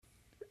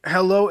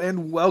Hello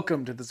and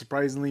welcome to the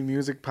Surprisingly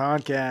Music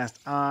Podcast.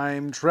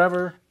 I'm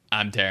Trevor,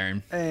 I'm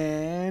Taryn.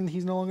 and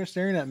he's no longer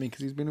staring at me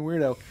because he's been a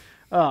weirdo.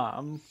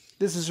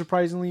 This is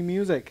Surprisingly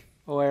Music,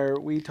 where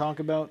we talk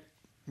about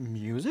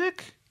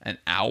music. An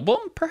album,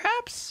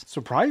 perhaps?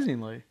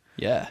 Surprisingly,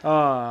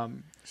 Yeah.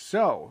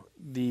 so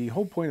the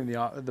whole point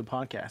of the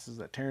podcast is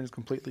that Taryn is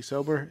completely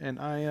sober, and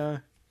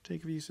I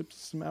take a few sips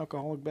of some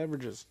alcoholic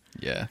beverages,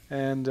 Yeah.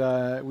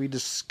 and we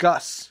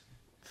discuss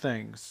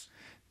things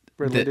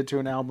related to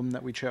an album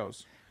that we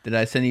chose. Did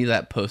I send you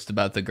that post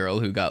about the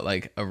girl who got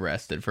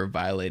arrested for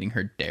violating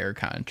her DARE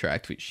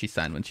contract which she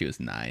signed when she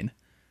was 9?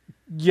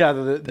 Yeah,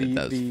 That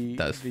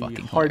was the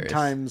fucking hard hilarious.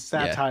 times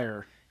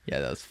satire. Yeah,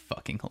 that was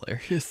fucking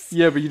hilarious.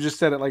 Yeah, but you just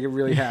said it like it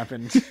really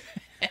happened.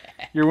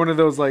 You're one of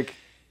those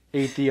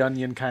ate the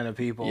onion kind of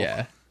people.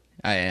 Yeah,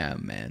 I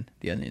am, man.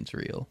 The Onion's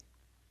real.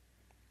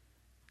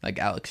 Like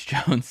Alex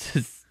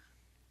Jones's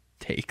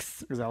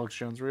takes. Is Alex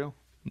Jones real?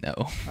 No.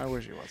 I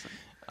wish he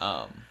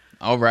wasn't.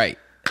 All right.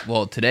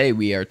 Well, today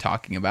we are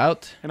talking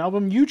about, An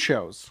album you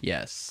chose,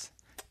 yes,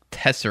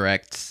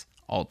 Tesseract's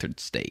Altered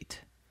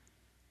State.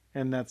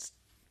 and that's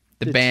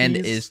The band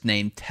T's? is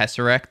named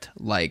Tesseract,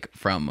 like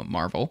from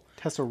Marvel.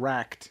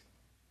 Tesseract.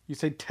 You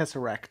say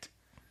Tesseract.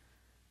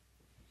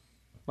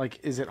 Like,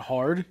 is it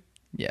hard?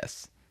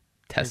 Yes.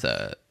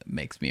 Tessa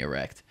makes me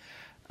erect.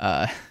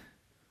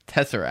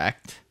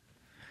 Tesseract.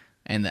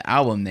 And the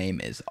album name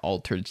is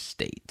Altered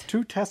State.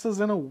 Two Tessas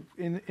in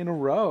a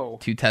row.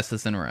 2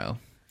 Tessas in a row.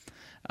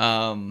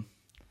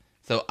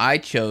 So I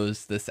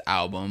chose this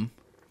album.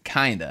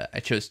 Kinda. I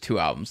chose 2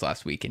 albums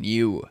last week, and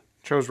you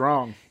Chose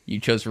wrong.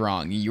 chose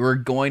wrong. You were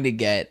going to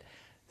get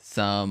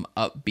some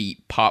upbeat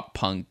pop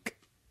punk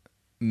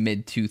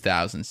mid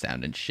 2000s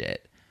sounding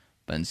shit.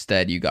 But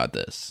instead you got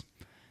this.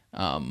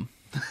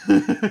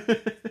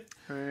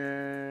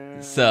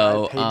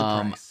 So, I paid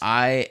the price.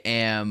 I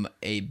am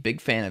a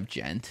big fan of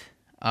Gent.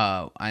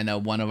 I know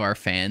one of our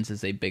fans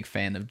is a big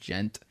fan of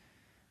Gent,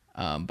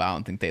 but I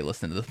don't think they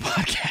listen to the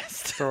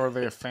podcast. So are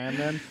they a fan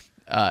then?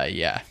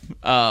 Yeah.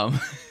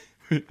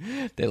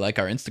 They like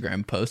our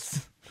Instagram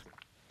posts.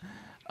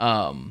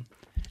 I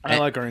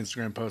like our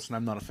Instagram posts, and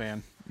I'm not a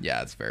fan.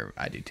 Yeah, it's fair.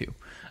 I do too.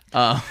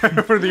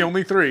 For the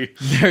only 3.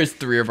 There's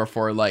 3 of our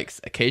 4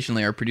 likes.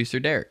 Occasionally, our producer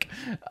Derek.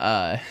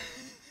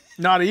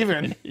 Not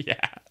even. Yeah.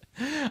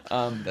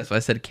 That's why I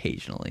said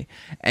occasionally.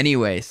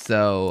 Anyway,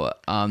 so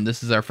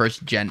this is our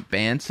first Gent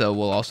band, so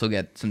we'll also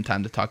get some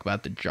time to talk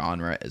about the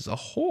genre as a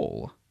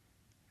whole.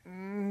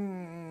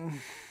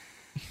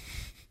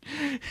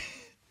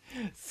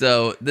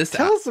 So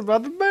Tell us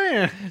about the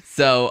band.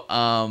 So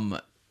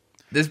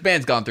this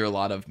band's gone through a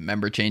lot of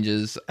member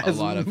changes, As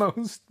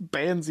most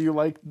bands you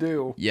like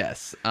do.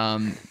 yes.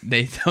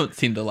 They don't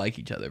seem to like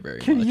each other very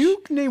Can much.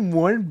 you name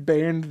one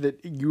band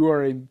that you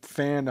are a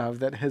fan of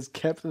that has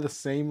kept the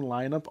same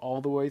lineup all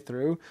the way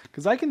through?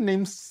 Because I can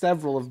name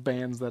several of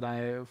bands that I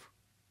have.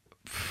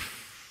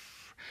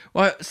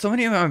 Well, so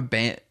many of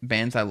my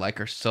bands I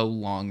like are so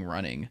long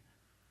running.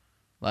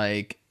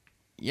 Like,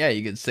 yeah,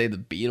 you could say the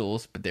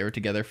Beatles, but they were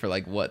together for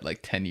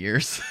 10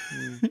 years.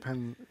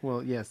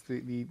 Well, yes, the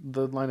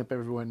lineup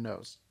everyone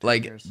knows. 10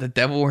 Like, years. the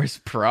Devil Wears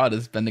Prada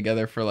has been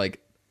together for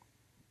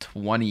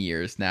 20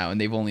 years now, and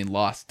they've only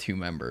lost 2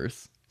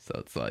 members. So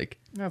it's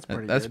That's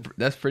pretty that's good.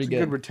 that's pretty It's a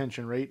good. good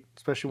retention rate,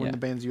 especially when Yeah. the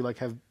bands you like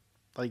have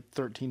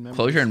 13 members.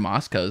 Closure in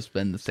Moscow's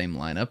been the same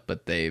lineup,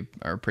 but they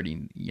are a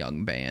pretty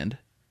young band.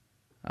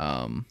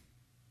 I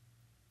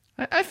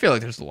feel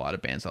like there's a lot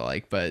of bands I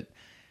like, but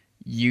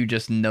you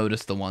just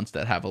notice the ones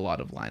that have a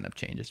lot of lineup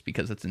changes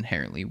because it's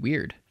inherently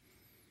weird.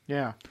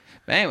 Yeah.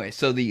 But anyway,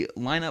 so the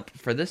lineup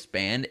for this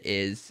band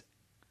is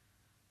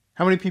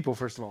How many people,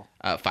 first of all?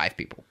 5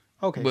 people.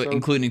 Okay, But so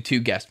including 2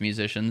 guest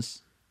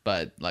musicians,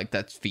 but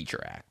that's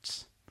feature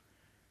acts.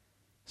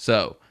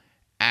 So,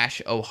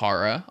 Ash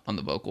O'Hara on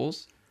the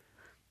vocals.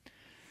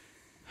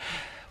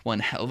 One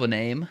hell of a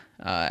name.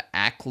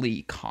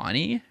 Ackley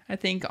Connie, I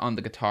think, on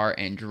the guitar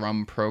and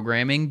drum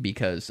programming.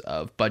 Because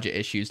of budget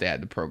issues, they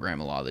had to program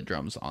a lot of the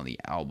drums on the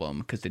album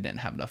because they didn't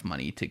have enough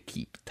money to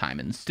keep time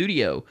in the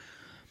studio.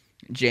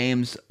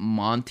 James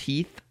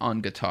Monteith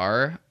on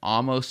guitar,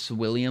 Amos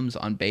Williams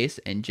on bass,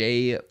 and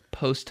Jay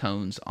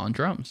Posttones on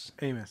drums.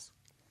 Amos.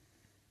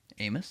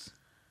 Amos?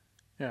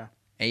 Yeah.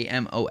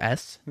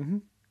 Amos?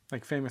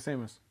 Like Famous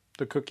Amos.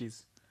 The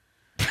cookies.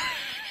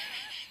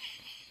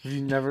 Have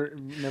you never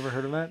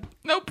heard of that?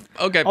 Nope.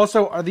 Okay.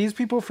 Also, are these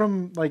people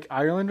from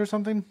Ireland or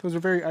something? Those are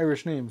very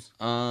Irish names.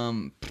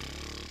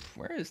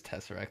 Where is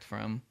Tesseract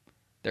from?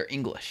 They're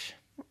English.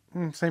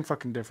 Same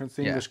fucking difference.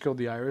 The Yeah. English killed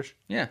the Irish.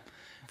 Yeah.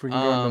 If we can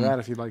go into that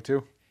if you'd like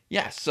to.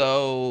 Yeah,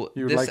 so...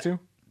 You would like to?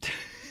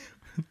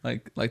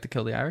 like to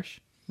kill the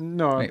Irish?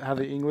 No, Wait. how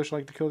the English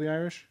like to kill the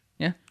Irish?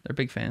 Yeah, they're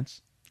big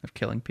fans of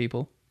killing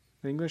people.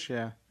 The English,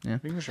 yeah. Yeah.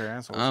 The English are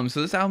assholes.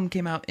 So this album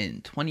came out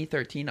in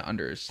 2013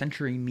 under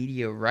Century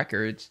Media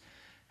Records,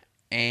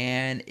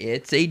 and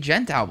it's a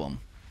Gent album.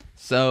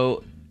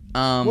 So,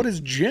 what is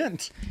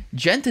Gent?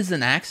 Gent is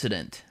an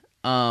accident.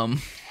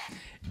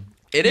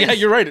 It Yeah, is.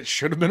 you're right. It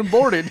should have been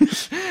aborted.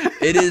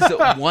 It is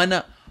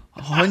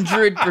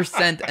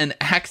 100% an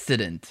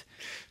accident.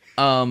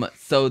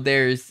 So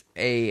there's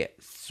a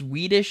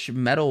Swedish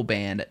metal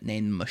band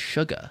named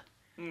Meshuggah.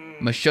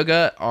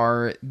 Meshuggah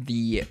are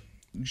the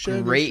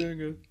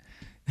great...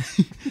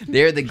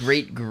 They're the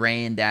great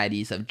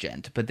granddaddies of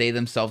gent, but they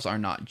themselves are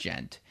not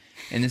gent.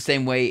 In the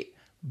same way,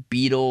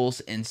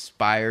 Beatles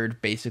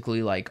inspired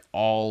basically like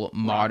all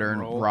modern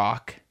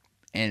rock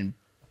and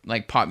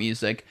like pop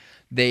music.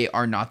 They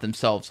are not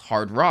themselves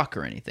hard rock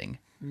or anything.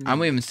 I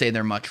won't even say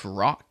they're much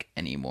rock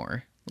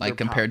anymore, like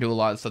compared to a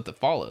lot of stuff that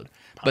followed.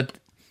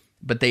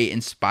 But they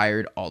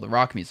inspired all the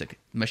rock music.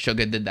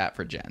 Meshuggah did that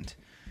for gent.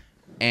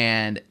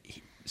 And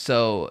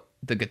so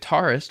the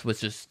guitarist was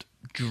just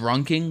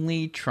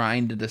drunkenly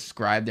trying to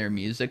describe their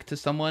music to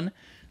someone,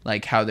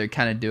 like how they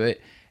kind of do it,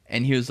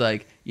 and he was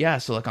like, yeah,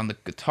 so like on the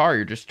guitar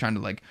you're just trying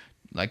to like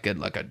a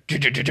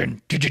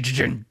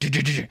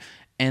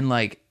and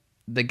like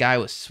the guy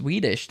was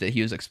Swedish that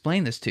he was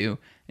explaining this to,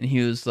 and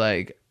he was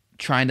like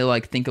trying to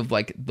like think of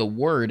like the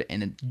word,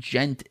 and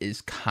gent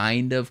is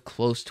kind of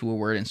close to a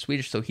word in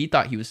Swedish, so he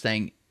thought he was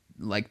saying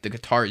like the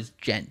guitar is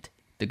gent,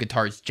 the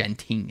guitar is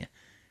genting.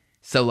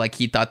 So like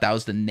he thought that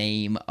was the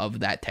name of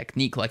that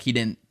technique. Like he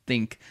didn't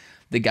think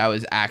the guy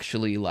was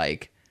actually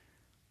like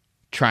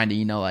trying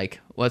to,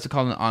 like what's it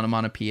called, an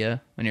onomatopoeia,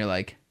 when you're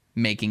like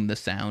making the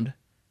sound.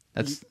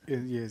 That's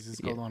yes, it's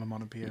called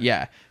onomatopoeia.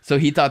 Yeah. So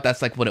he thought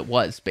that's like what it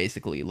was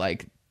basically.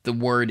 Like the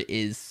word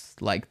is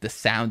like the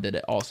sound that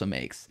it also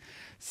makes.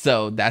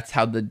 So that's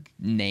how the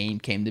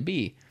name came to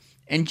be.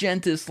 And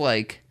gent is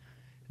like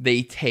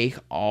they take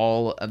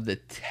all of the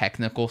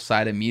technical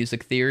side of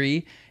music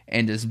theory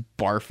and just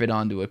barf it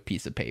onto a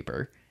piece of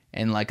paper.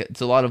 And like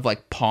it's a lot of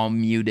like palm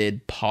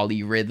muted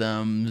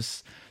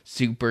polyrhythms,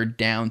 super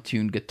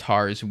down-tuned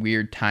guitars,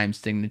 weird time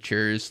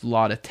signatures, a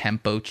lot of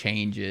tempo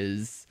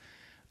changes,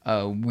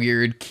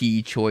 weird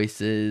key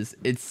choices.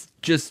 It's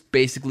just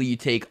basically you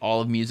take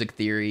all of music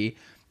theory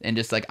and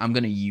just like, I'm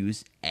going to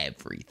use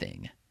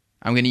everything.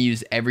 I'm going to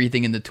use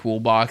everything in the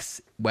toolbox,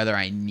 whether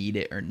I need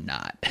it or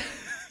not.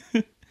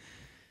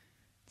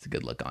 It's a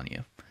good look on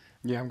you.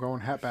 Yeah, I'm going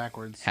hat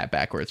backwards. Hat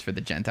backwards for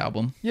the gent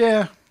album.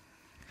 Yeah.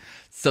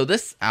 So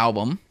this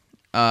album,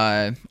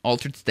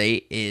 Altered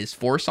State, is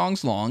 4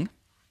 songs long.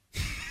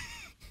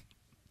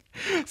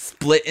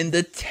 Split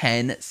into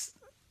 10.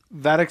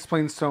 That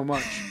explains so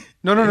much.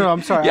 No.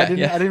 I'm sorry. Yeah, I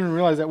didn't even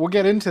realize that. We'll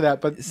get into that,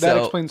 but that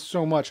explains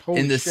so much.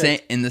 Holy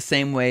shit. In the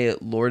same way,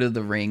 Lord of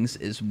the Rings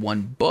is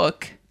one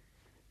book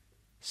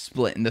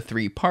split into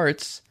 3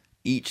 parts.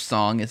 Each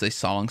song is a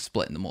song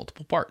split into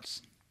multiple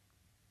parts.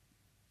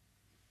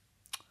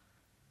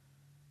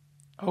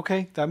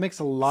 Okay, that makes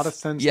a lot of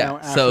sense now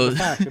after the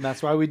fact, and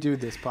that's why we do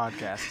this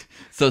podcast.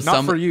 So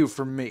not for you,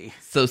 for me.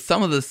 So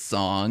some of the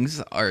songs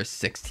are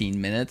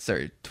 16 minutes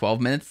or 12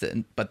 minutes,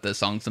 but the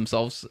songs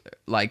themselves,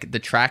 like the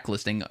track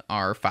listing,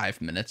 are 5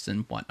 minutes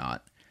and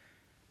whatnot.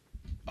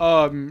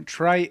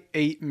 Try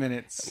 8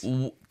 minutes.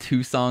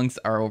 2 songs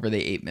are over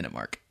the 8-minute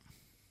mark.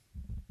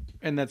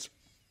 And that's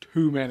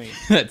too many.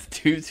 That's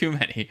too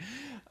many.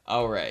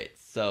 All right,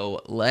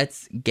 so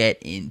let's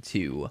get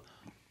into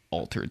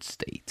Altered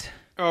State.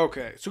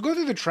 Okay, so go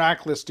through the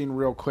track listing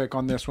real quick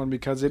on this one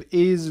because it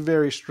is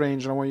very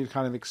strange and I want you to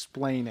kind of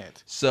explain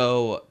it.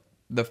 So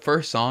the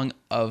first song,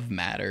 Of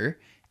Matter,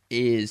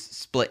 is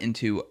split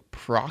into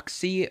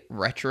Proxy,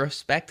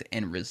 Retrospect,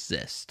 and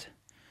Resist.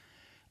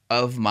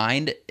 Of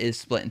Mind is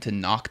split into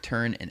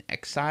Nocturne and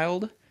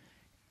Exiled.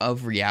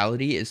 Of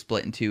Reality is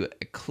split into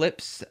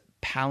Eclipse,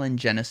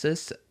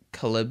 Palingenesis,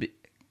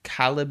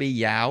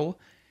 Calibiao,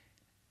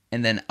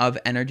 and then Of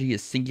Energy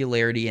is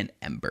Singularity and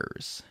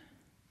Embers.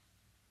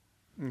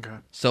 Okay.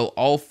 So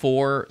all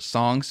 4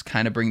 songs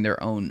kind of bring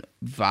their own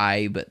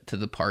vibe to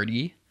the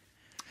party.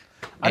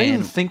 I didn't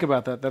even think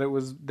about that. That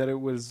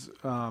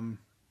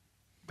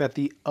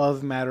the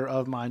Of Matter,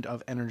 Of Mind,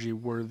 Of Energy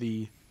were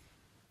the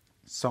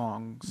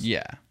songs.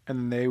 Yeah.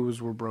 And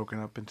those were broken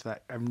up into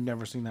that. I've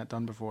never seen that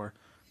done before.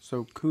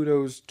 So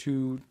kudos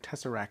to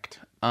Tesseract.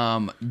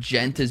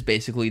 Gent is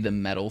basically the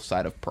metal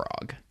side of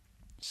prog.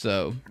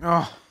 So.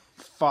 Oh,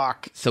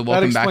 fuck. So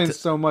that explains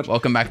so much.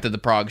 Welcome back to the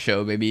Prog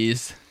Show,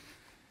 babies.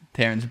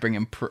 Taryn's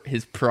bringing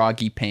his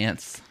proggy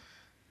pants.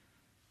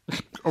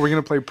 Are we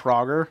going to play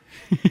Progger?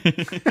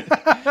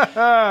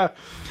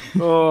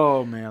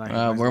 Oh,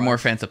 man. We're more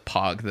fans of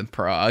Pog than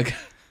Prog.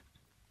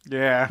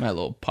 Yeah. My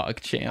little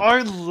Pog champ.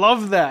 I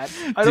love that.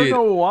 I don't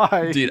know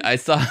why. Dude, I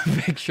saw a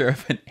picture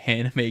of an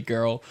anime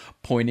girl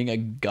pointing a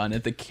gun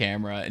at the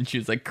camera, and she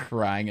was like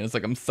crying. And I was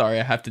like, I'm sorry,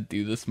 I have to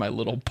do this, my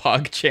little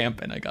Pog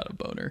champ. And I got a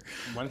boner.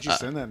 Why don't you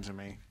send that to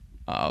me?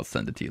 I'll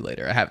send it to you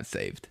later. I have it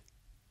saved.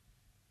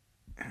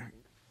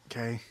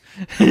 Okay.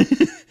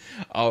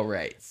 All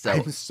right. So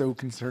I'm so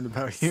concerned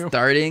about you.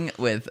 Starting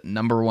with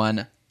number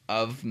 1,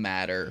 Of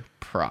Matter,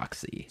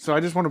 Proxy. So I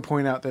just want to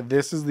point out that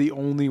this is the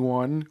only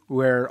one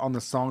where on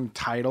the song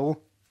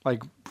title,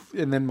 like,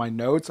 and then my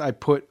notes, I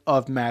put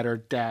Of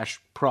Matter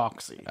 -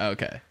 Proxy.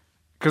 Okay.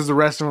 Because the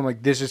rest of them,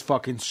 like, this is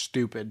fucking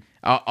stupid.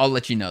 I'll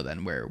let you know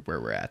then where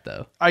we're at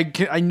though.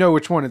 I know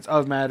which one. It's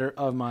Of Matter,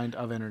 Of Mind,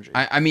 Of Energy.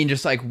 I mean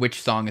just like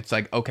which song it's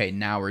like, okay,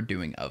 now we're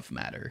doing Of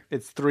Matter.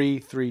 It's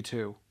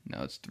 3-3-2.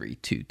 No, it's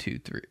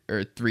 3-2-2-3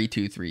 or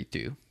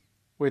 3-2-3-2.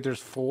 Wait, there's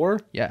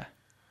 4? Yeah.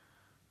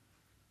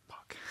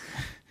 Fuck.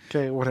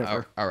 Okay,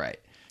 whatever. All right.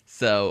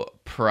 So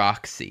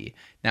Proxy.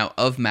 Now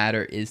Of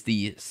Matter is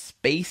the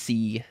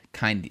spacey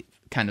kind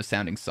of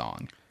sounding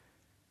song.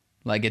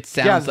 Like it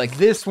sounds like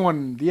this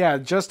one. Yeah,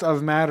 just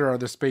Of Matter are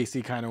the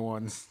spacey kind of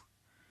ones.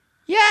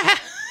 yeah.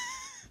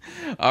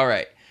 All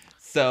right.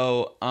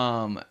 So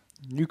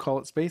you call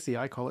it spacey,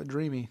 I call it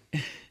dreamy.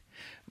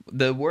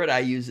 the word I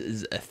use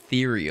is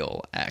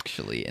ethereal.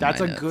 Actually,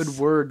 That's a good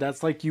word.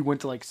 That's like you went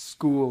to like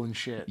school and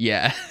shit.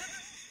 Yeah.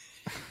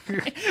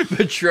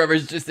 But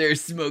Trevor's just there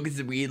smoking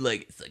some weed,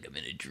 like it's like I'm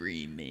in a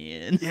dream,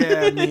 man.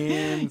 Yeah,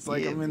 man. It's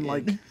like Yeah, I'm in man.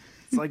 like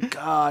it's like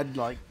God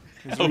like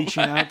is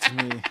reaching out to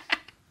me.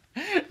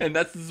 And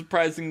that's the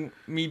surprising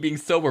me being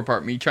sober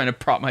part, me trying to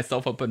prop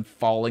myself up and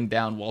falling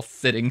down while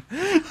sitting.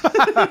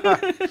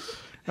 Dude,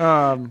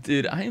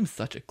 I am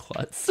such a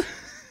klutz.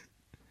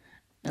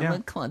 I'm Yeah. a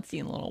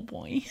klutzy little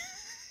boy.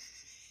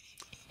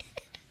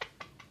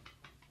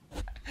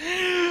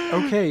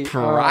 Okay.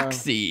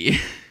 Proxy.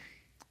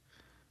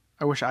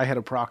 I wish I had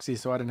a proxy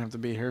so I didn't have to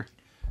be here.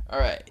 All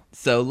right,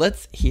 so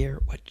let's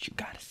hear what you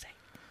gotta say.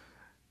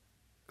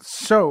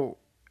 So,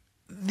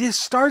 this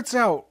starts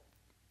out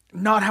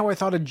not how I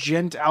thought a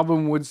Gent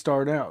album would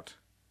start out.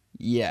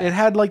 Yeah. It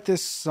had like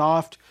this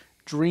soft,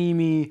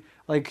 dreamy,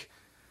 like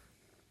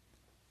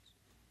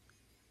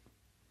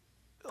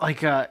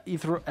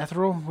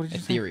ethereal. What did you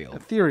Ethereal. say?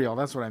 Ethereal.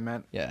 That's what I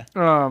meant. Yeah.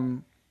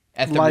 Um,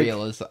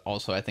 Ethereal is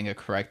also, I think, a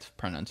correct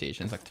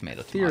pronunciation. It's like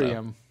tomato.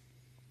 Ethereum.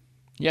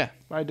 Yeah.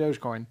 By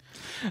Dogecoin.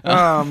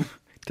 To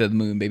the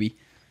moon, baby.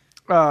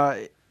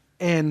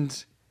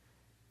 And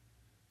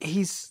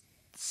he's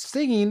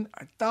singing.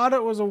 I thought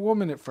it was a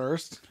woman at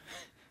first.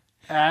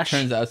 Ash,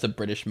 Turns out it's a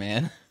British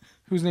man.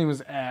 whose name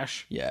is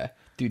Ash. Yeah.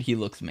 Dude, he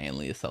looks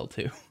manly as hell,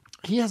 too.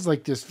 He has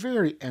like this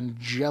very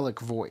angelic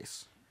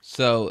voice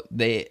So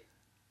they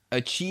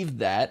achieved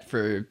that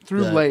through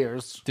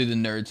layers. the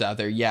nerds out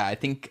there. Yeah, I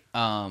think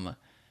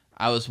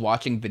I was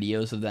watching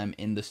videos of them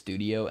in the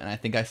studio, and I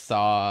think I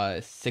saw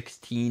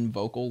 16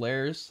 vocal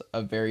layers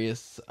of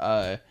various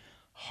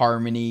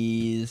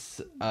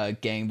harmonies,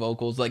 gang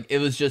vocals. Like it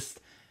was just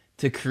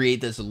to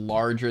create this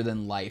larger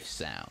than life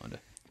sound.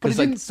 But it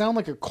like, didn't sound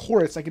like a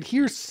chorus. I could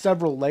hear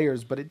several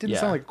layers, but it didn't Yeah.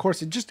 sound like a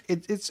chorus.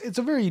 It's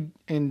a very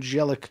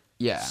angelic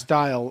Yeah.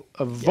 style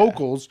of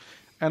vocals,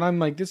 and I'm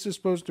like, this is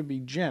supposed to be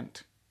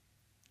gent.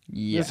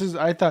 yeah,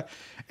 I thought,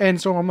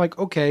 and so I'm like,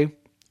 okay.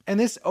 And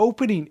this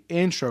opening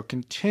intro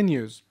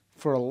continues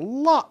for a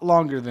lot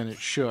longer than it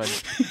should.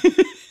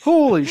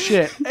 Holy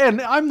shit!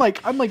 And I'm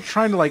like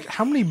trying to like,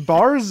 how many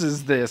bars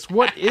is this?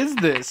 What is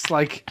this?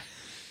 Like,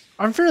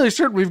 I'm fairly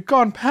certain we've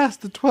gone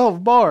past the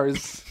 12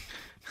 bars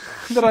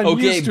that I'm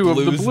Okay, used to of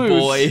the blues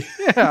blues. boy.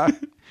 Yeah.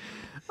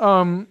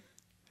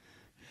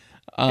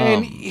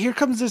 And here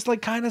comes this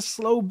like kind of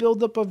slow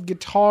buildup of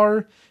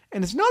guitar,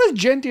 and it's not as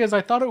genty as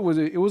I thought it was.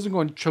 It wasn't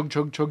going chug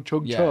chug chug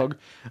chug Yeah. chug.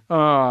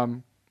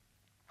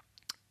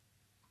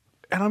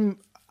 And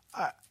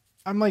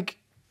I'm like,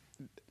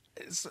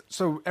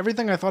 so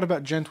everything I thought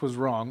about gent was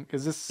wrong.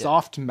 Is this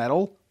soft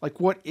metal? Like,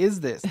 what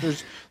is this?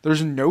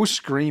 There's no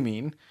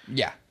screaming.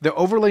 yeah, The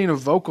overlaying of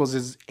vocals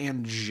is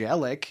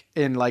angelic,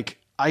 and like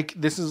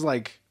this is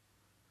like,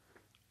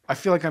 I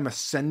feel like I'm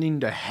ascending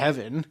to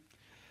heaven.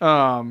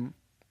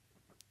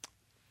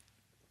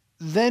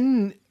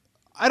 Then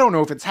I don't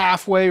know if it's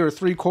halfway or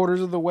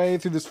 3/4 of the way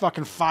through this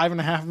fucking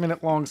 5.5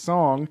 minute long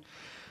song.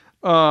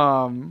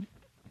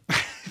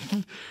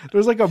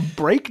 There's like a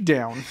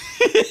breakdown,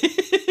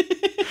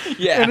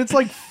 yeah, and it's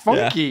like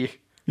funky.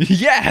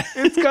 yeah.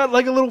 It's got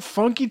like a little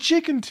funky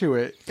chicken to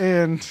it,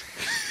 and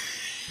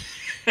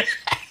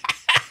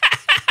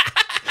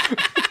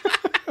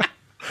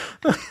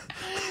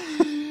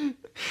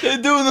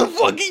They're doing the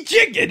fucking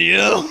chicken, you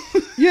know.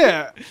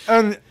 yeah,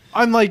 and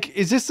I'm like,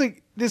 is this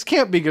like, this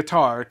can't be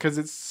guitar because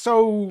it's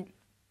so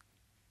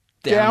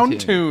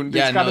down-tuned.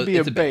 It's gotta be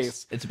a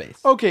bass. It's a bass.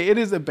 okay. It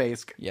is a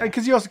bass, Yeah.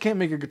 because you also can't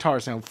make a guitar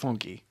sound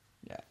funky.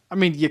 Yeah. I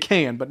mean, you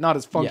can, but not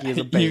as funky as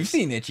a bass. You've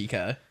seen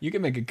Ichika. You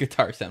can make a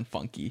guitar sound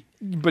funky.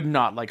 but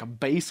not like a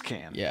bass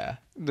can. Yeah.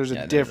 There's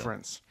Yeah, a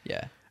difference.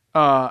 Yeah.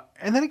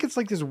 And then it gets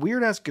like this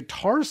weird ass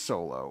guitar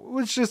solo,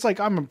 which just like,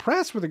 I'm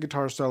impressed with the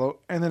guitar solo,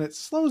 and then it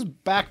slows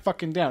back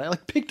fucking down. It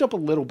like picked up a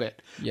little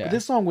bit. Yeah. But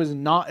this song was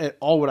not at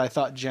all what I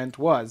thought gent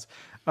was.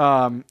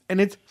 And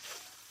it's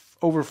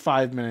over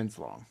 5 minutes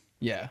long.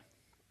 Yeah.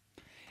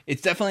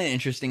 It's definitely an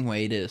interesting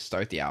way to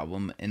start the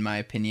album, in my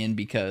opinion,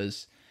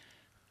 because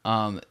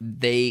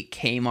they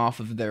came off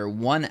of their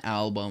one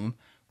album,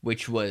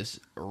 which was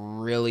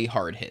really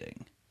hard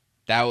hitting.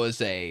 That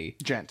was a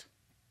Gent.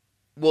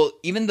 well,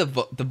 even the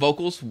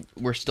vocals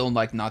were still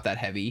like not that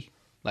heavy.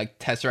 Like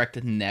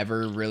Tesseract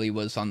never really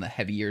was on the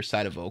heavier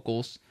side of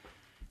vocals.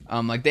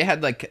 Like they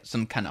had like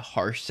some kind of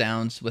harsh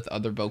sounds with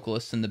other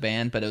vocalists in the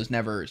band, but it was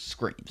never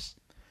screams.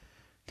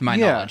 To my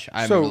Yeah, knowledge,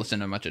 I so- haven't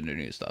listened to much of the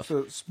new stuff.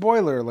 So,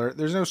 spoiler alert,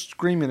 there's no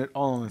screaming at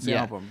all on this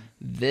Yeah. album.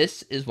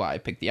 This is why I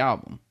picked the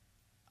album.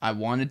 I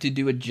wanted to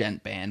do a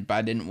gent band, but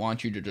I didn't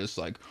want you to just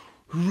like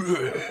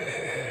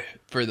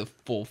for the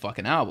full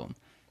fucking album.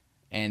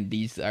 And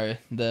these are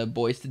the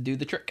boys to do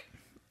the trick.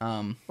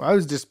 Well, I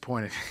was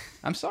disappointed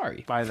I'm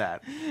sorry. by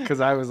that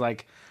because I was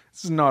like,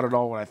 this is not at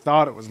all what I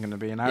thought it was going to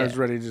be. And I was Yeah.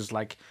 ready to just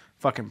like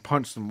fucking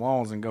punch some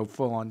walls and go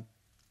full on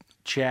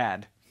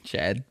Chad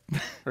Chad.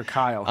 or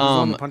Kyle. Who's the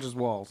one that punches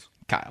walls?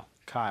 Kyle.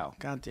 Kyle.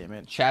 God damn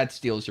it. Chad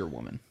steals your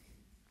woman.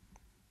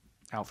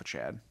 Alpha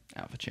Chad.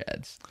 Alpha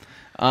Chads.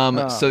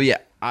 So yeah,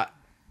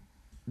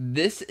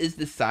 this is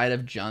the side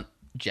of jaunt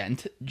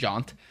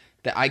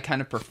that I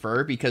kind of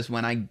prefer because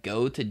when I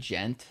go to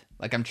gent,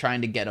 like I'm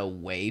trying to get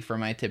away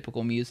from my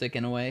typical music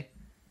in a way.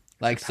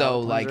 Like so,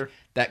 like pleaser.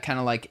 that kind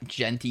of like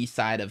genty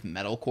side of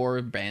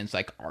metalcore bands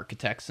like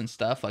Architects and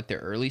stuff, like their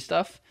early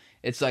stuff.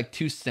 It's like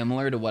too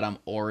similar to what I'm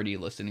already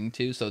listening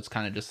to, so it's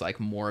kind of just like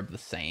more of the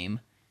same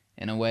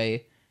in a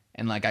way.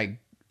 And like I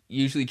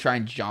usually try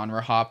and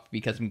genre hop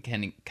because I'm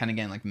kind of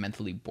getting like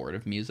mentally bored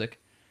of music.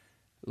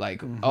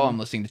 Like, oh, I'm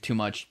listening to too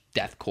much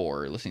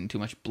deathcore, listening to too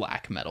much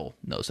black metal.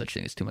 No such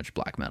thing as too much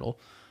black metal.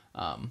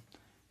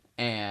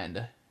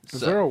 And Is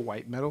so, there a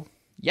white metal?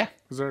 yeah,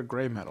 Is there a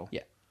gray metal?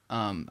 yeah.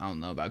 I don't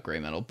know about gray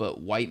metal,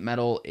 but white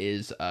metal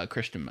is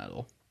Christian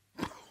metal.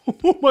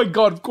 Oh my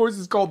god, of course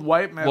it's called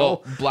white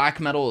metal. Well,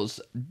 black metal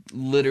is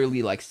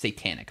literally like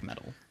satanic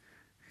metal.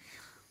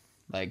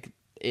 Like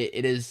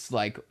it is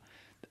like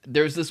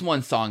there's this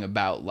one song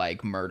about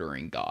like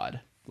murdering God.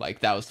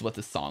 Like that was what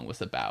the song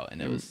was about,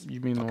 and it was you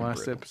mean the fucking last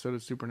brutal. episode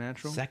of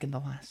Supernatural? Second to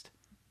last.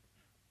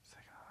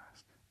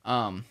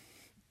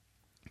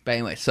 But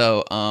anyway,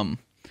 so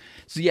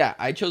yeah,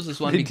 I chose this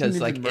one They because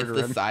didn't like even it's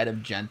murder the him. side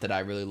of gent that I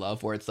really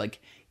love, where it's like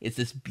it's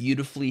this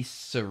beautifully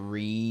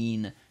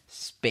serene,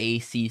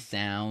 spacey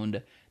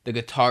sound. The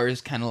guitar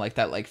is kind of like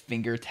that, like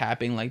finger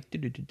tapping, like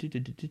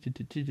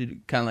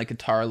kind of like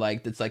guitar,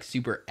 like that's like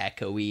super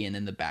echoey and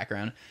in the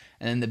background,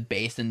 and then the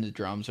bass and the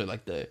drums are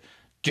like the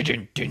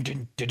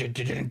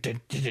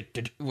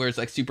where it's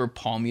like super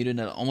palm muted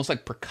and almost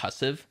like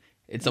percussive.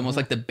 It's almost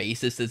like the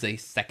bassist is a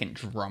second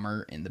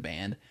drummer in the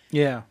band,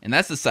 Yeah. and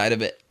that's the side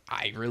of it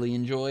I really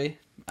enjoy.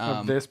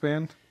 Of this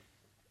band?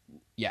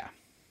 Yeah,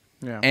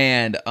 Yeah.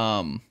 and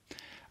I'm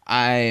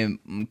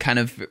kind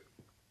of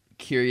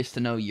curious to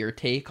know your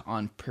take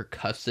on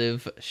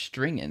percussive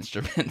string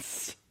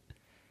instruments,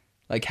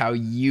 like how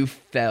you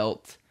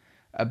felt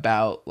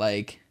about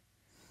like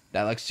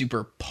that, like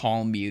super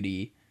palm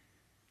muty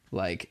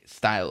like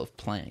style of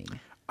playing.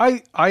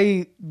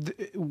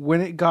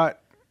 When it got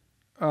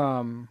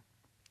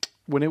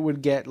when it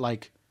would get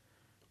like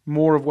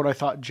more of what I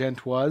thought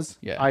gent was,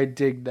 Yeah. I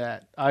dig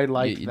that. I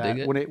liked you that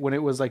dig it? when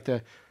it was like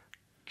the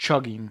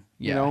chugging,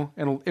 you Yeah. know,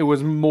 and it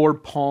was more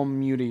palm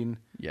muting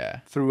Yeah,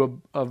 through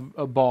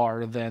a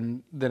bar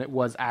than it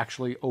was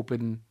actually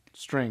open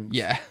strings.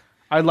 yeah,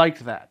 I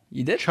liked that.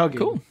 you did. Chugging.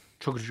 Cool.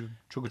 Chug, chug,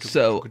 chug, chug,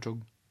 So- chug,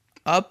 chug.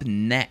 Up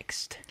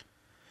next,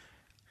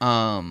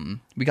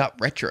 we got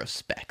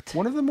Retrospect.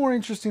 One of the more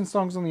interesting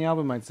songs on the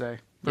album, I'd say,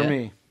 for Yeah.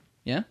 me.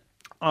 Yeah,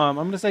 I'm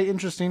gonna say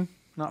interesting,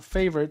 not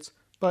favorites,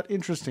 but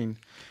interesting.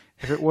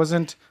 If it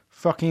wasn't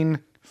fucking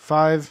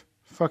 5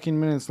 fucking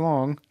minutes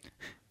long,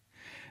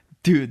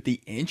 dude,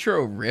 the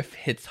intro riff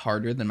hits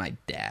harder than my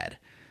dad.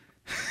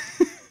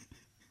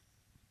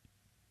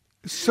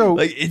 so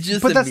Like, it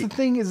just But that's imme- the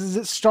thing is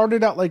it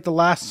started out like the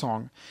last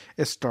song.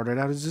 It started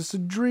out as just a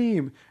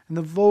dream, and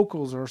the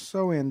vocals are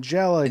so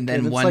angelic. And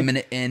then it's 1 like,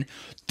 minute in,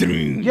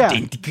 Yeah.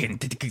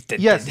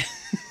 Yes,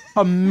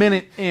 a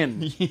minute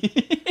in,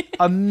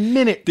 a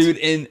minute, dude,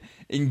 in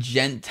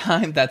gent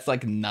time, that's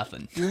like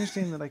nothing. Do you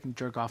understand that I can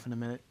jerk off in a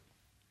minute?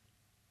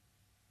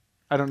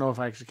 I don't know if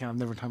I actually can. I've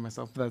never timed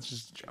myself, but that's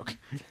just a joke.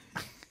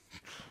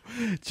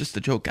 It's just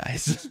a joke,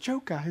 guys. It's a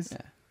joke, guys.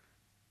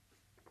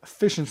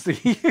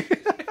 Efficiency.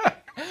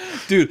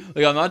 Dude,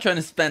 like I'm not trying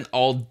to spend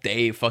all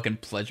day fucking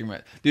pleasuring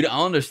my. Dude, I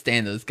don't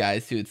understand those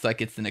guys who it's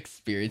like it's an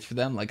experience for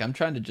them. Like I'm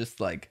trying to just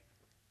like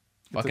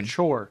It's a fucking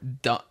chore.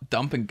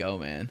 dump and go,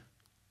 man.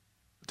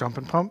 Dump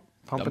and pump.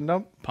 Pump and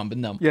dump. Pump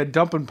and dump. Yeah,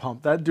 dump and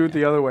pump. That do it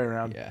the other way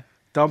around. Yeah.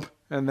 Dump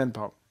and then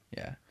pump.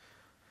 Yeah.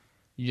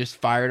 You just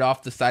fire it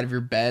off the side of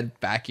your bed,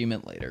 vacuum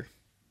it later.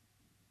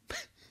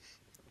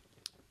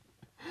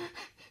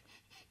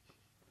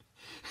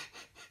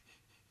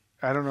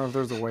 I don't know if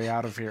there's a way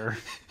out of here.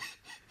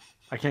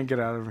 I can't get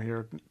out of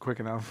here quick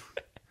enough.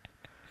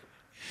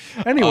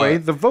 Anyway,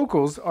 the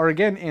vocals are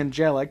again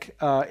angelic.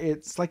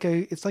 It's like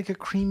a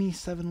creamy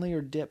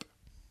 7-layer dip.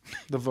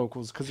 The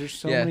vocals, because there's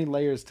so Yeah. many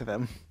layers to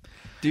them.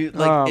 Dude,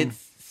 like Um,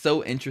 it's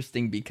so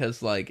interesting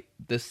because like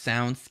the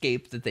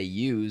soundscape that they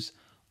use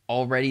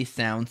already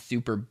sounds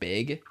super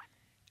big,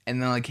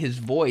 and then like his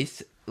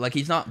voice, like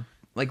he's not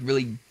like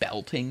really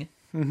belting.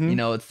 You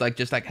know, it's like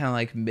just that kind of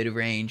like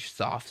mid-range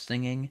soft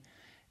singing,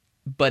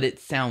 but it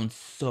sounds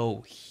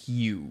so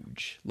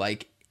huge,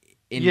 like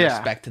in Yeah.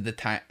 respect to the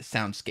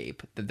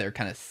soundscape that they're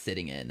kind of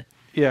sitting in.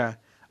 Yeah.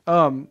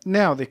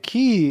 Now the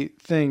key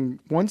thing,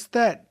 once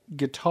that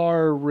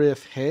guitar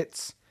riff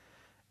hits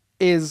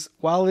is,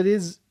 while it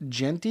is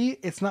djenty,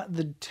 it's not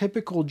the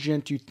typical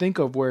djent you think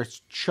of where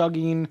it's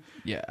chugging,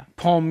 Yeah.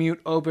 palm mute,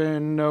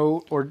 open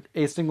note, or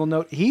a single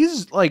note.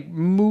 He's like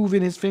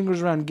moving his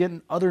fingers around,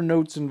 getting other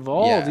notes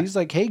involved. Yeah. He's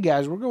like, hey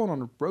guys, we're going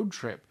on a road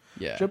trip.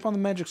 Yeah. Jump on the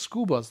Magic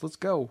School Bus. Let's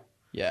go.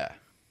 Yeah.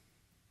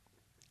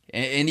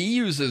 And he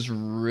uses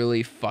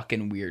really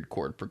fucking weird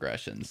chord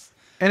progressions.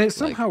 And it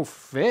somehow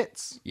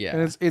fits. Yeah.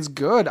 And it's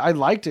good. I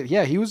liked it.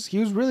 Yeah, he was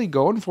really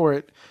going for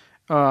it.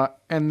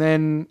 And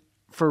then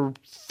for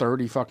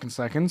 30 fucking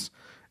seconds.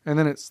 And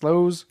then it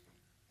slows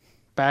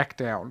back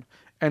down.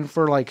 And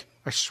for like,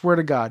 I swear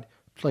to God,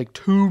 like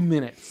 2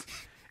 minutes.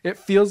 It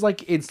feels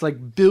like it's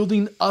like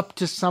building up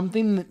to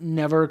something that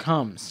never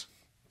comes.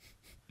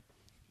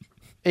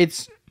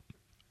 It's,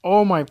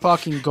 oh my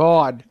fucking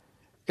God.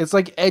 It's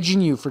like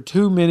edging you for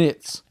 2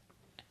 minutes.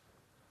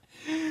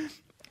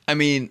 I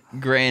mean,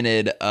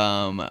 granted,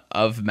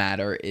 Of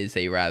Matter is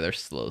a rather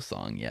slow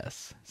song,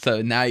 yes.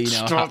 So now you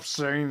know Stop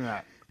saying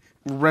that.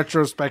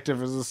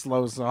 Retrospective is a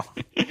slow song.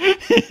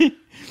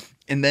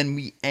 And then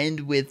we end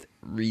with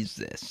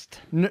Resist.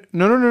 No.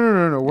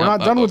 We're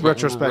not done with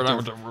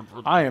retrospective.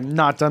 I am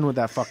not done with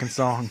that fucking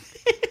song.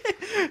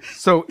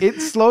 So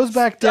it slows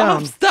back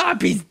down.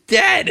 Stop, he's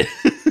dead!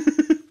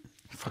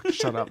 Fuck,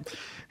 shut up.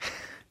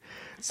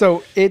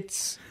 So it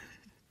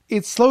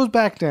slows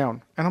back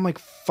down, and I'm like,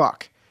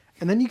 fuck.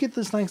 And then you get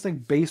this nice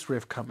like bass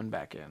riff coming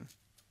back in.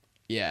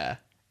 Yeah.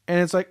 And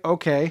it's like,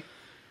 okay.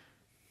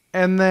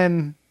 And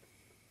then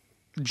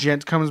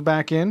Djent comes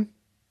back in,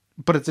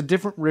 but it's a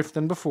different riff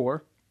than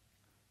before.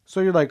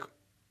 So you're like,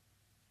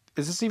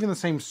 is this even the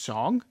same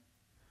song?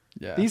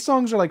 Yeah. These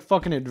songs are like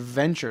fucking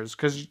adventures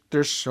because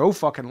they're so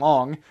fucking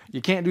long.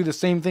 You can't do the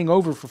same thing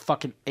over for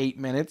fucking 8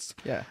 minutes.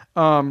 Yeah.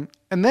 And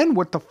then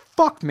what the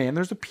fuck, man?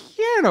 There's a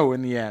piano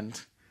in the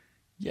end.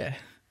 Yeah.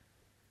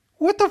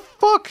 What the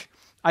fuck?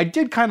 I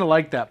did kind of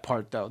like that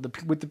part though,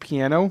 with the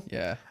piano.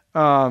 Yeah.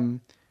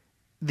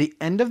 The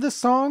end of the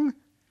song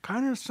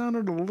kind of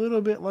sounded a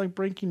little bit like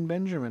Breaking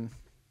Benjamin.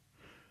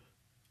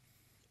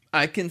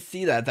 I can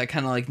see that. That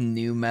kind of like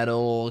new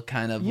metal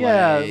kind of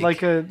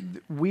like a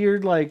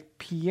weird like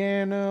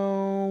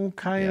piano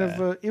kind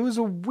of it was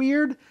a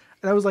weird,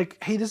 and I was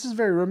like, hey, this is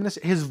very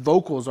reminiscent. His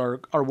vocals are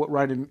what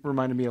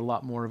reminded me a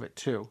lot more of it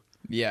too.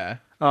 Yeah.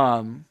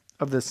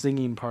 Of the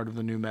singing part of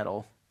the new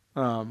metal.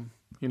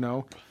 You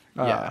know?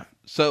 Yeah.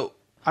 So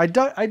I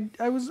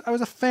was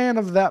a fan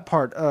of that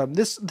part.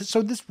 This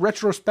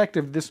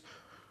retrospective, this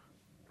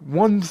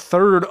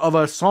 1/3 of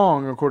a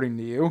song, according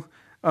to you,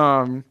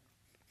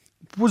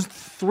 was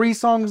 3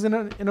 songs in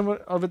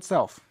of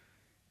itself.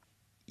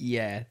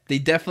 yeah, they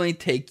definitely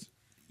take.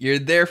 You're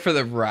there for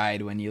the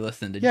ride when you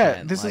listen to. Yeah,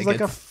 Jen. this is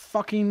like a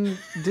fucking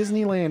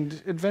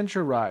Disneyland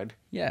adventure ride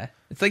Yeah,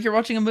 it's like you're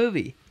watching a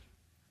movie.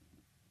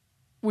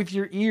 with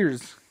your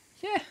ears.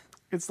 Yeah.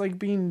 It's like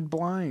being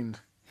blind.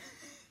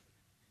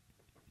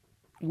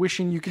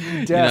 Wishing you could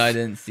be deaf. You know, I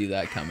didn't see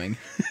that coming.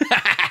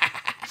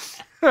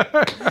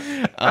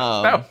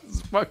 That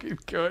was fucking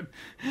good.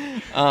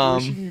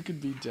 Wishing you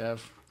could be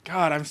deaf.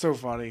 God, I'm so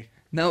funny.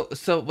 No,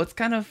 so what's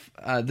kind of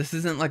this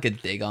isn't like a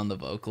dig on the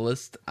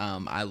vocalist.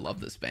 I love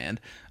this band.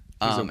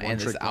 He's a And this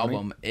one-trick pony.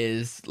 album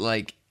is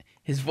like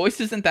his voice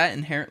isn't that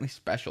inherently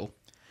special.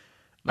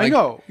 I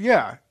know,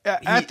 yeah.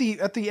 At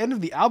the end of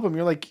the album,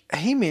 you're like,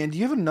 hey man, do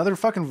you have another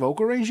fucking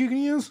vocal range you can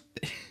use?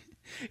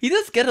 He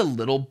does get a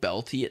little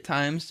belty at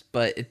times,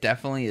 but it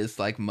definitely is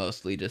like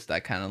mostly just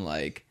that kind of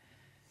like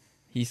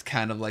he's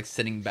kind of like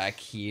sitting back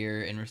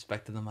here in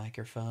respect to the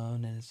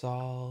microphone, and it's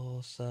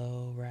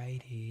also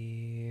right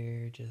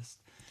here. Just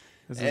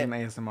This is an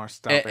ASMR.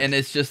 Stop it. and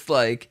it's just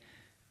like,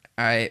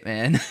 all right,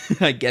 man,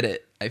 I get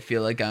it. I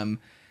feel like I'm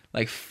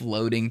like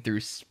floating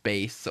through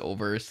space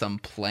over some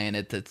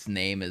planet that's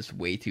name is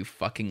way too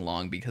fucking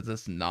long because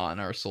it's not in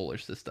our solar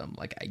system.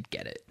 Like, I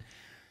get it.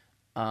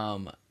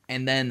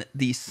 And then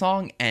the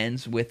song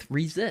ends with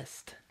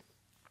Resist.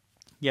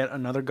 Yet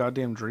another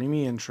goddamn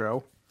dreamy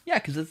intro. Yeah,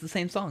 because it's the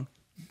same song.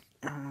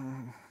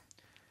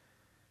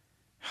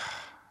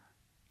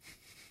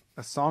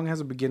 A song has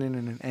a beginning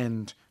and an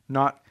end,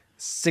 not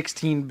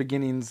 16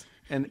 beginnings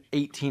and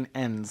 18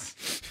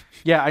 ends.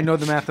 Yeah, I know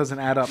the math doesn't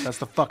add up. That's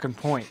the fucking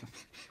point.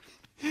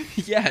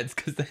 Yeah, it's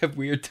because they have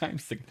weird time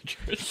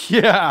signatures.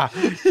 Yeah,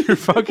 you're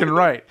fucking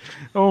right.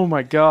 Oh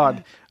my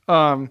god.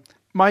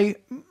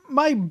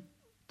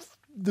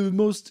 The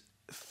most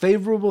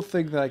favorable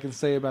thing that I can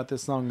say about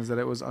this song is that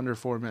it was under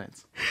 4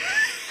 minutes.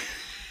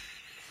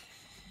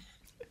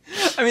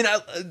 I mean,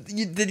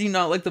 did you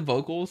not like the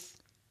vocals?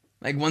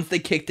 Like, once they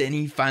kicked in,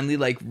 he finally,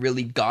 like,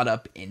 really got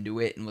up into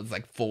it and was,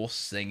 like, full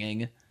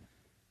singing.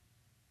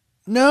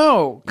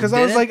 No, because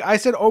I was didn't? like, I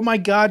said, oh my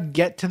god,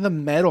 get to the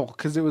metal,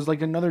 because it was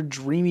like another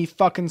dreamy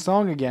fucking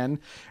song again.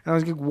 And I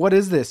was like, what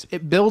is this?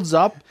 It builds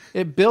up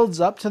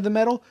to the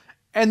metal,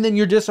 and then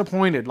you're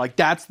disappointed. Like,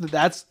 that's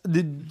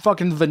the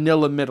fucking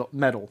vanilla metal.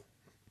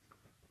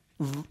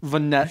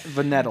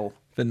 Vanettal.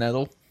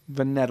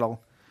 Vanettal.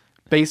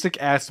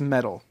 Basic ass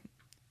metal.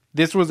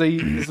 This was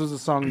a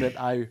song that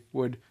I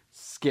would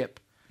skip.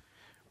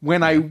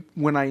 when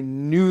I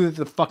knew that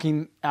the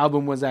fucking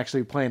album was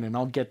actually playing, and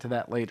I'll get to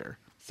that later.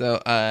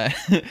 So,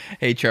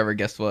 hey Trevor,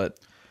 guess what?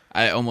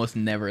 I almost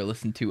never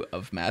listen to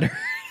Of Matter.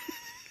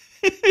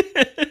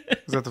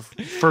 Is that the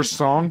first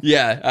song?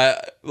 Yeah,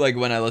 like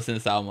when I listen to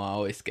this album, I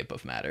always skip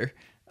Of Matter.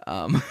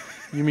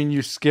 You mean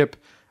you skip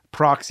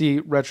Proxy,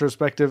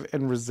 Retrospective,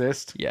 and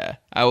Resist? Yeah,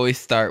 I always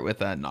start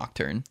with a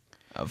Nocturne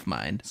of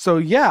Mind. So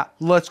yeah,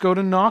 let's go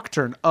to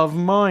Nocturne. Of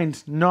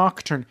Mind,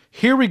 Nocturne.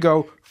 Here we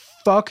go.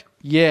 Fuck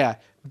yeah.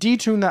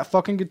 Detune that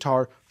fucking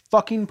guitar.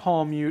 Fucking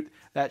palm mute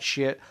that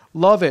shit.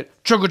 Love it.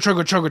 Chugga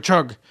chugga chugga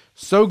chug.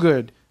 So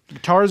good.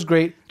 Guitar is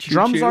great.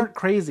 Drums aren't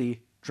crazy.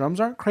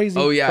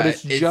 Oh yeah, but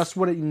it's just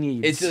what it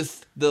needs. It's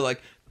just the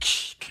like.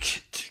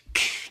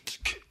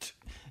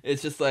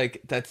 It's just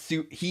like that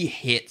suit. He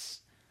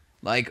hits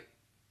like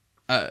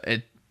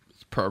it's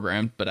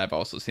programmed, but I've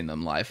also seen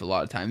them live a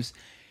lot of times.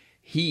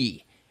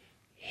 He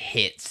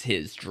hits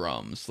his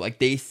drums like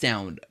they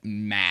sound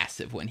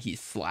massive when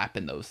he's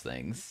slapping those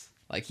things.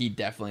 Like he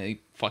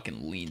definitely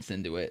fucking leans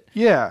into it.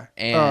 Yeah,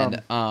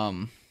 and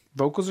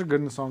vocals are good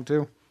in the song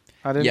too.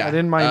 I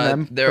didn't mind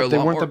them, but they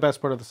weren't the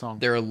best part of the song.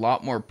 They're a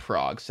lot more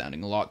prog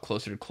sounding, a lot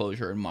closer to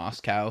Closure and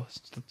Moscow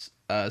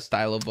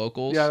style of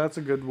vocals. Yeah, that's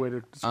a good way to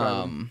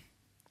describe them.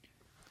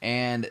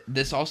 And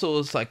this also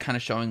is like kind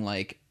of showing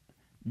like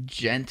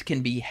Gent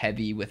can be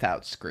heavy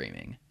without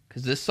screaming,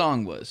 because this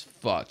song was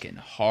fucking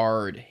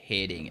hard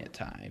hitting at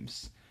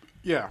times.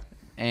 Yeah,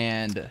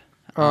 and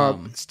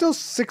it's still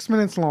 6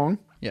 minutes long.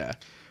 Yeah,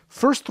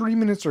 first 3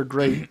 minutes are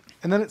great,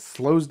 and then it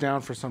slows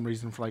down for some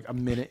reason for like a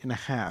minute and a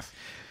half.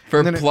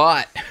 For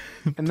plot.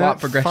 And plot then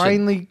progression.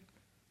 Finally,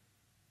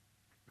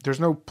 there's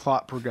no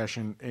plot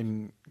progression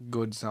in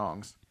good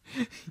songs.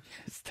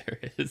 Yes, there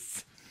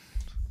is.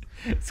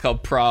 It's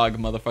called Prague,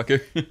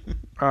 motherfucker.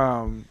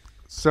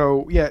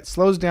 So yeah, it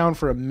slows down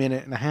for a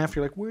minute and a half.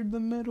 You're like, where'd the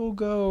middle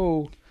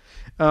go?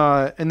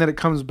 And then it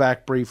comes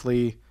back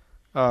briefly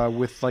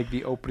with like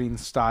the opening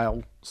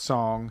style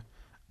song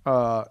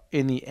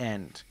in the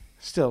end.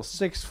 Still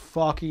 6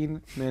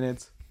 fucking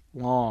minutes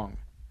long.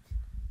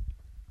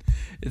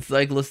 It's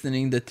like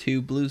listening to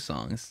 2 blues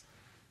songs.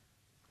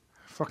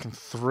 Fucking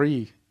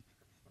 3.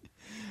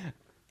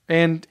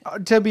 And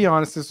to be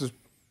honest, this is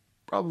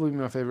probably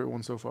my favorite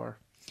one so far.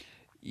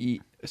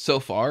 So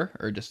far,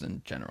 or just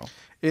in general?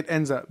 It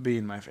ends up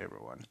being my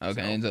favorite one.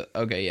 Okay, so.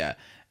 Okay, yeah.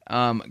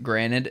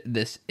 Granted,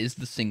 this is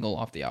the single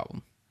off the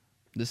album.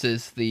 This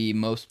is the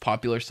most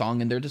popular song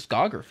in their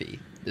discography.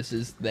 This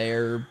is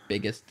their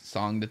biggest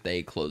song that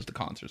they closed the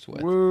concerts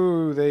with.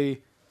 Woo!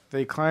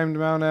 They climbed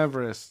Mount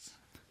Everest.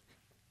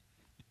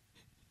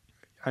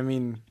 I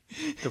mean,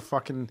 the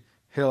fucking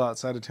hill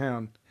outside of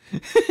town.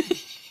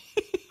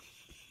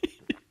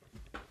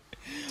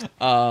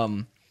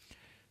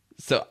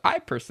 So I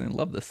personally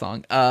love this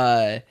song.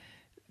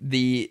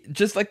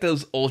 Just like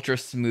those ultra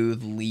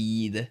smooth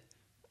lead,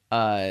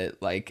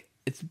 like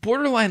it's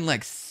borderline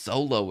like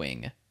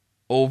soloing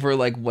over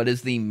like what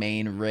is the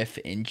main riff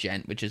in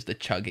Gent, which is the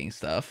chugging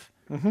stuff.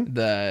 Mm-hmm.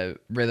 The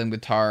rhythm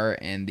guitar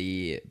and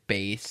the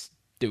bass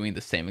doing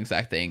the same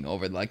exact thing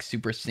over like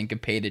super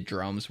syncopated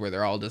drums where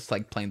they're all just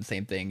like playing the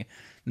same thing,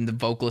 and the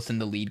vocalist and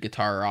the lead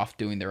guitar are off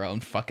doing their own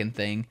fucking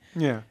thing.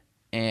 Yeah.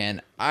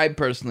 And I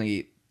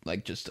personally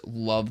like just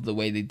love the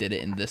way they did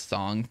it in this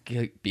song,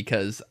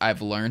 because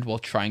I've learned while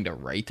trying to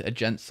write a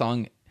Gent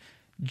song,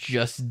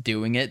 just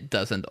doing it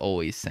doesn't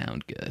always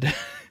sound good.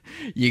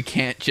 You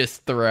can't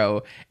just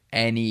throw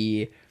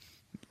any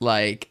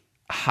like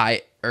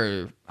high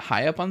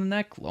up on the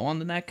neck, low on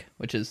the neck,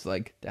 which is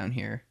like down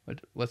here.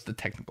 What's the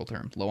technical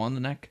term? Low on the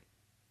neck?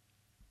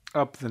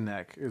 Up the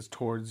neck is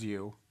towards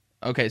you.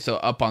 Okay, so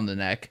up on the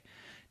neck.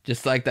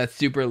 Just like that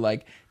super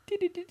like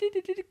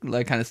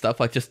kind of stuff,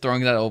 like just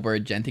throwing that over a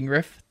Genting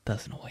riff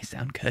doesn't always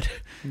sound good.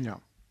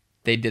 No.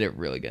 They did it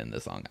really good in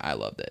this song. I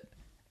loved it.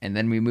 And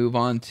then we move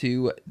on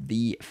to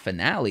the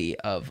finale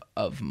of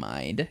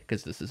Mind,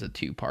 because this is a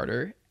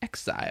 2-parter,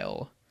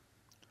 Exile.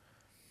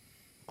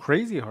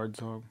 Crazy hard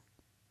song.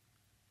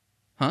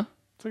 Huh?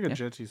 It's like a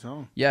Jetty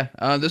song. Yeah.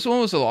 This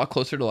one was a lot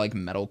closer to like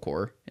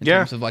metalcore in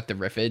terms of like the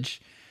riffage.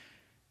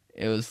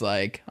 It was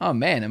like, oh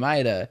man, am I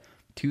at a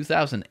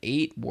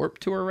 2008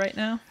 Warped Tour right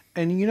now?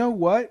 And you know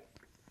what?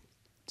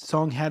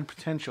 Song had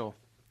potential.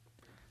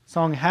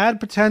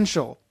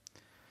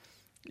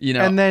 You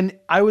know, and then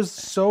I was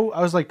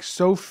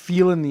so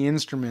feeling the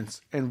instruments,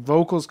 and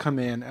vocals come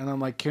in, and I'm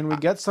like, can we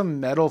get some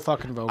metal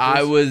fucking vocals?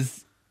 I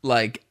was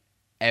like,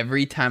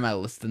 every time I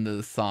listen to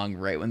the song,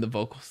 right when the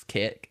vocals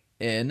kick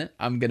in,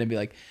 I'm gonna be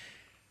like,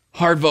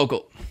 hard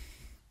vocal.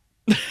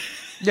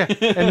 Yeah,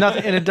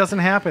 and it doesn't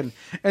happen.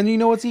 And you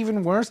know what's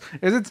even worse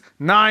is it's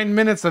 9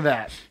 minutes of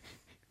that.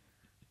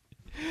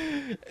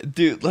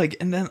 Dude, like,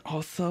 and then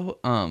also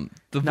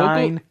the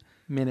 9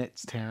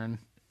 minutes, Taryn.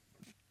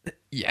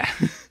 Yeah.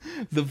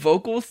 The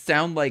vocals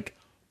sound like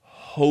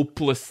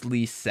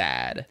hopelessly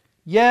sad.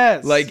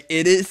 Yes. Like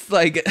it is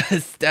like a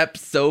step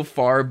so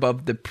far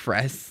above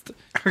depressed.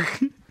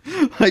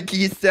 Like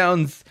he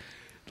sounds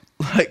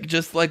like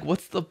just like,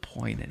 what's the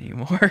point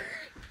anymore?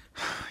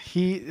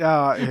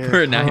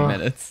 for 9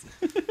 minutes.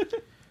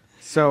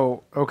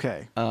 So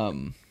okay.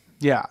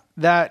 Yeah,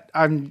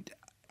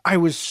 I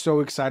was so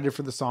excited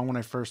for the song when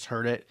I first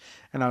heard it,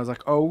 and I was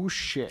like, "Oh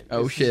shit!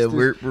 We're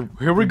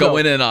here we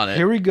going go. in on it.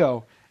 Here we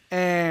go."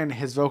 And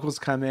his vocals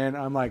come in.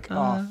 I'm like,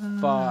 "Oh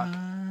fuck!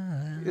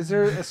 Is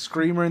there a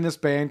screamer in this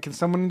band? Can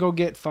someone go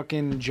get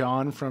fucking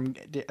John from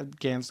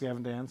Gans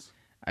Gavin Dance?"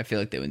 I feel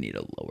like they would need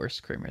a lower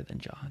screamer than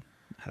John.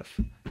 Out of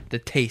the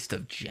taste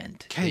of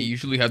gent, Okay. they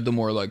usually have the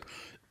more like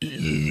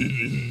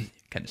kind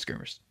of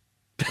screamers.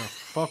 The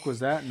fuck was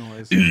that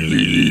noise?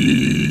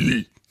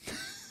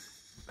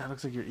 That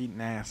looks like you're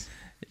eating ass.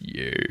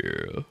 Yeah.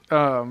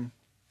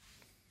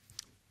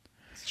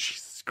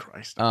 Jesus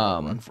Christ.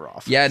 Run for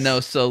office. Yeah, no,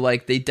 so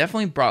like they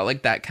definitely brought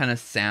like that kind of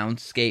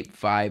soundscape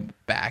vibe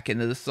back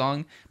into the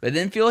song, but it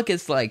didn't feel like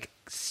it's like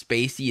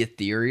spacey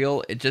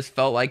ethereal. It just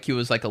felt like he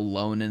was like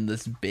alone in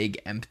this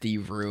big empty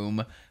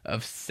room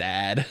of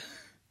sad.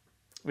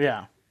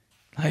 Yeah.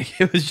 Like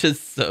it was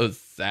just so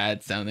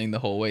sad sounding the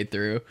whole way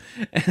through.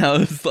 And I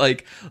was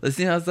like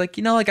listening, I was like,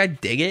 like I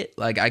dig it.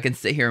 Like I can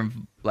sit here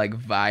and like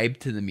vibe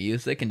to the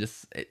music and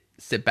just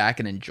sit back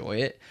and enjoy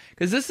it.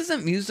 Because this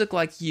isn't music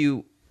like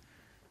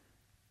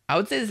I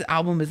would say this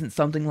album isn't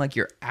something like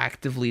you're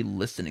actively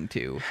listening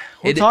to.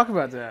 We'll talk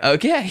about that.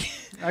 Okay.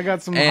 I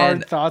got some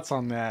hard thoughts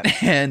on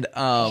that. And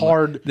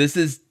Hard this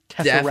is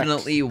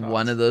definitely thoughts.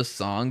 one of those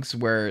songs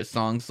where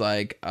songs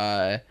like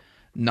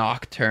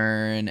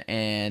Nocturne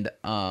and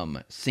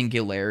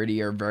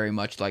Singularity are very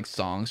much like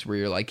songs where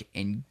you're like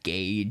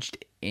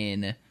engaged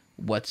in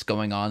what's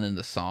going on in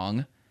the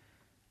song.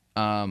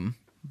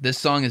 This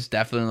song is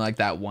definitely like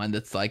that one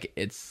that's like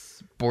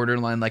it's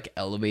borderline like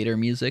elevator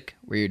music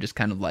where you're just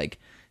kind of like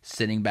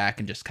sitting back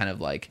and just kind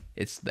of like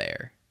it's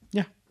there.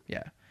 Yeah.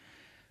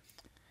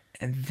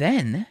 And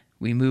then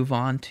we move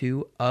on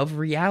to Of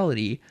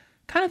Reality,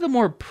 kind of the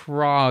more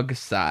prog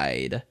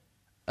side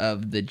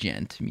of the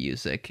gent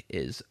music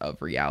is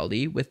Of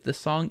Reality with the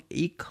song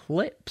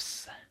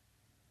Eclipse.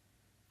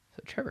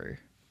 So Trevor,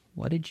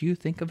 what did you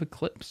think of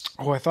Eclipse?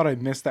 Oh, I thought I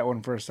missed that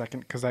one for a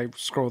second because I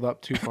scrolled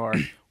up too far.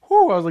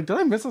 Whew, I was like, did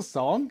I miss a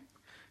song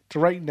to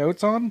write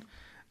notes on?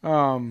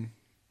 Oh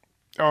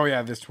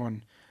yeah, this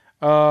one.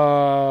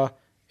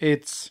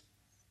 It's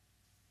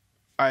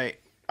I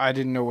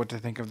didn't know what to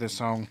think of this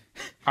song.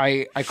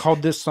 I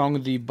called this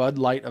song the Bud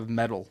Light of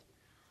metal.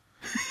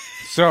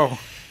 So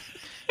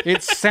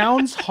it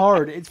sounds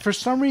hard. It for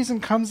some reason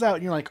comes out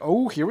and you're like,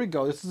 oh, here we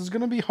go. This is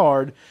gonna be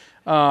hard.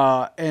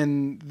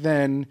 And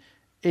then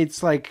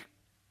it's like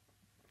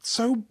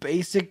so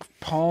basic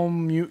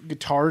palm mute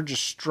guitar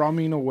just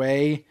strumming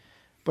away,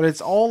 but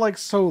it's all like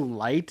so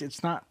light.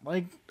 It's not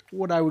like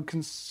what I would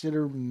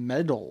consider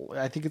metal.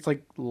 I think it's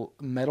like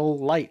metal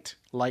light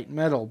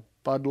metal,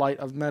 Bud Light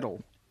of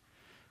metal.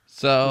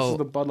 So this is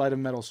the Bud Light of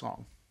metal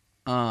song.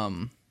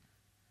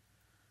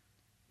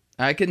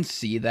 I can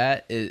see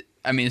that.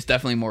 I mean, it's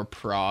definitely more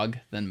prog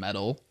than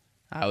metal,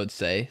 I would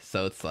say.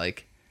 So it's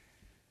like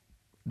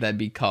that'd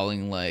be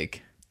calling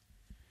like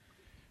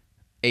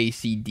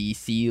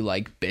AC/DC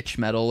like bitch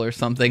metal or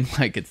something.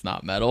 Like it's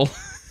not metal.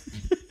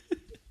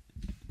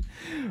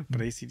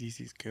 But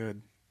AC/DC's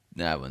good.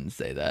 I wouldn't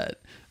say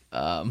that.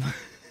 I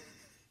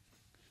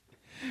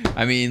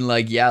mean,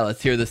 like, yeah,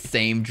 let's hear the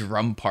same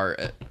drum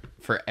part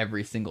for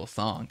every single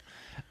song.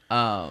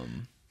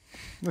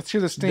 Let's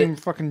hear the same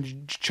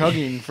fucking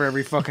chugging for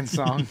every fucking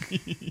song.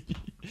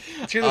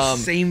 Let's hear the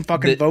same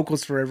fucking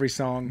vocals for every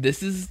song.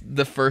 This is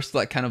the first,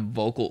 like, kind of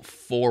vocal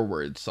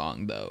forward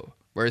song, though,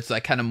 where it's,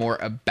 like, kind of more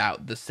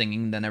about the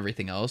singing than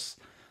everything else.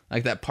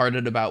 Like, that part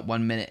at about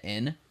 1 minute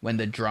in, when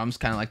the drums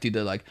kind of, like, do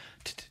the, like,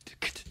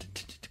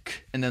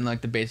 and then,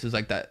 like, the bass is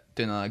like that,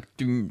 doing, like,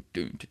 doom,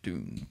 doom,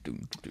 doom,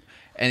 doom, doom.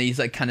 And he's,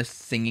 like, kind of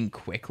singing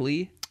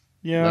quickly.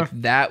 Yeah.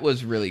 Like, that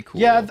was really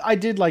cool. Yeah, I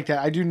did like that.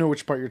 I do know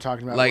which part you're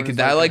talking about. Like,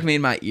 that, like, made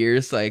my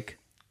ears, like,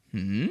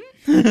 Yeah,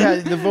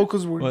 the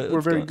vocals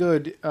were very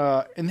good.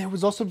 And there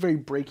was also very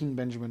Breaking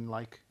Benjamin,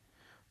 like,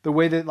 the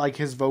way that, like,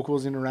 his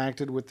vocals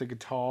interacted with the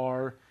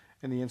guitar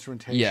and the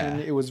instrumentation. Yeah.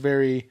 It was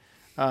very,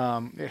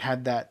 it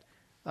had that,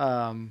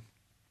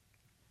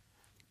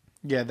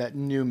 that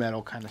new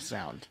metal kind of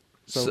sound.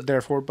 So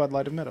therefore, Bud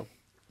Light of metal.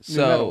 New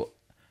metal.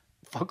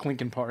 Fuck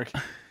Linkin Park.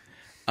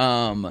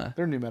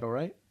 They're new metal,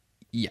 right?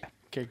 Yeah.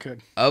 Okay,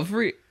 good. Of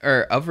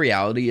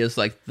Reality is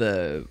like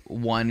the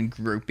one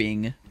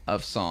grouping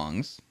of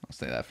songs, I'll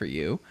say that for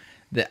you,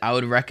 that I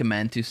would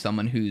recommend to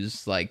someone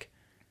who's like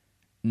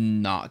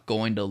not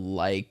going to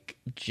like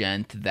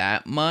gent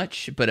that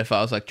much, but if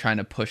I was like trying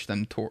to push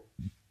them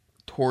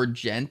toward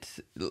gent,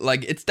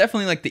 like it's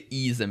definitely like the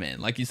ease them in.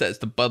 Like you said, it's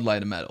the Bud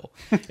Light of metal.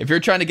 If you're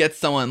trying to get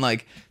someone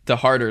like to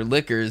harder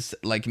liquors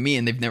like me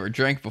and they've never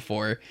drank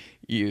before,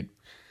 you'd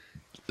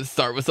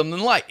start with something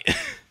light.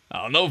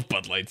 I don't know if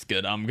Bud Light's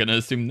good. I'm gonna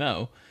assume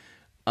no.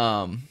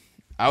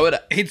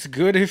 It's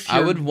good if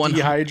you're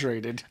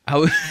dehydrated. I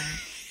would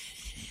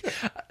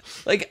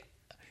like,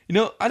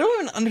 I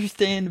don't even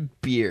understand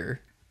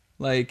beer.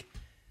 Like,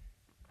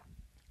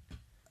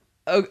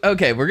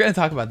 okay, we're gonna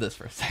talk about this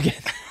for a second.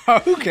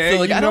 Okay, So,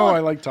 like, I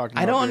like talking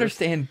about I don't beer.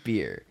 understand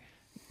beer,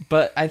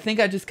 but I think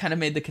I just kind of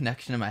made the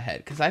connection in my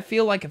head because I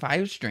feel like if I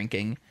was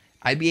drinking,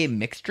 I'd be a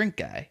mixed drink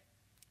guy.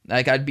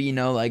 Like I'd be,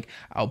 like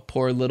I'll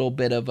pour a little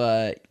bit of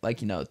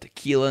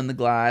tequila in the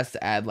glass,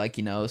 add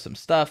some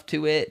stuff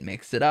to it,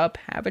 mix it up,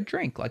 have a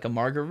drink like a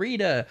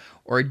margarita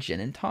or a gin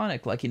and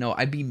tonic. Like,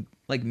 I'd be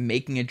like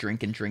making a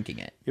drink and drinking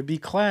it. It'd be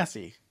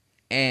classy.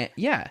 And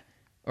yeah,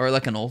 or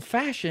like an old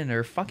fashioned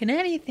or fucking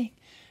anything.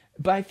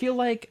 But I feel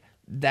like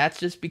that's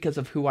just because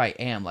of who I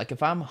am. Like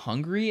if I'm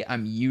hungry,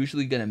 I'm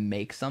usually going to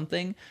make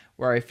something,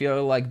 where I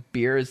feel like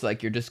beer is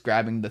like you're just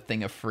grabbing the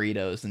thing of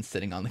Fritos and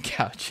sitting on the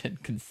couch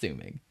and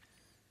consuming.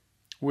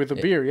 With a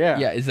beer, yeah.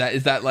 Yeah, is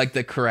that like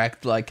the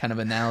correct like kind of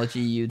analogy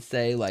you'd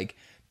say? Like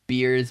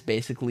beer is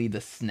basically the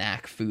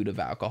snack food of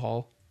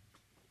alcohol?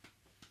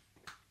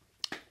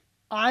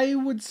 I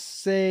would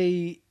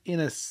say, in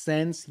a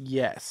sense,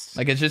 yes.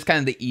 Like it's just kind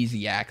of the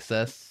easy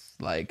access.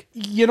 Like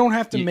You don't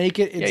have to make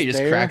it. It's you just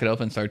there. crack it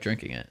open and start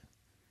drinking it.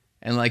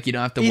 And like you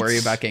don't have to worry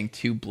about getting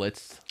too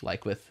blitzed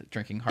like with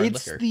drinking hard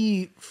liquor.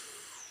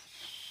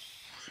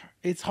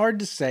 It's hard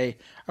to say.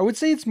 I would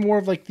say it's more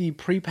of like the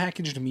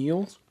prepackaged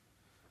meals.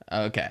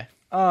 Okay.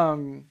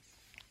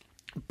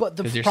 But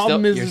the You're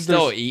problem you're is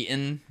still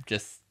eating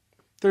just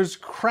there's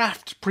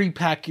craft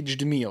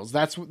prepackaged meals.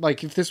 That's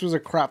like if this was a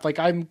craft, like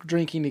I'm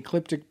drinking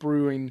Ecliptic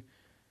Brewing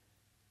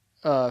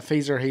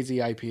Phaser Hazy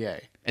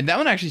IPA. and that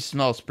one actually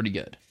smells pretty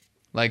good.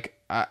 Like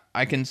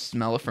I can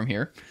smell it from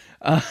here.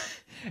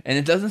 And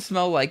it doesn't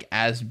smell like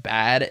as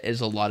bad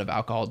as a lot of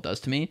alcohol does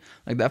to me.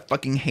 Like that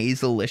fucking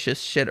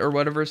Hazelicious shit or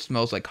whatever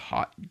smells like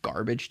hot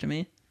garbage to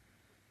me.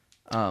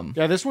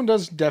 Yeah, this one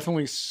does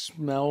definitely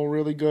smell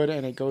really good,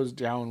 and it goes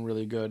down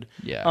really good.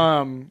 Yeah.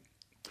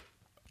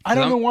 I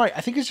don't know why. I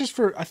think it's just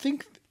I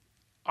think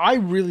I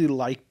really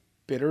like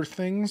bitter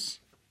things.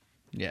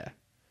 Yeah.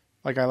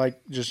 Like I like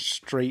just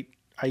straight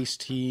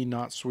iced tea,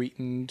 not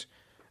sweetened.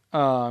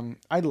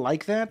 I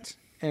like that,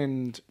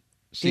 and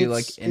See,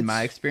 like in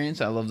my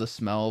experience, I love the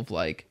smell of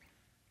like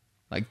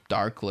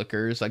dark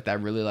liquors, like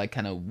that really like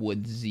kind of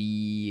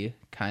woodsy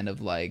kind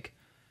of like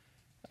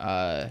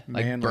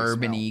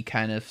bourbony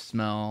kind of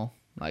smell.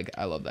 Like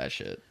I love that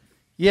shit.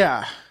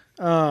 Yeah.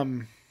 But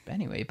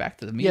anyway, back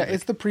to the music. Yeah,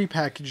 it's the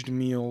prepackaged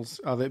meals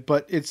of it,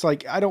 but it's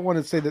like I don't want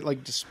to say that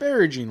like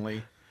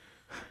disparagingly.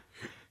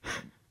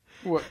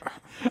 What?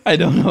 I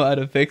don't know how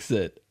to fix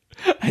it.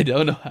 I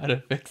don't know how to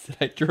fix it.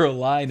 I drew a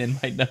line in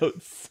my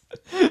notes.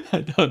 I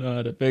don't know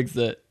how to fix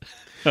it.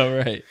 All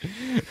right.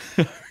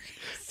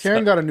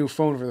 Karen got a new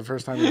phone for the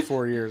first time in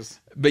 4 years.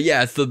 But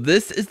yeah, so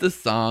this is the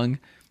song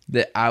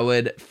that I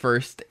would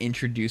first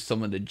introduce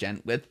someone to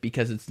Gent with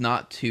because it's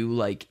not too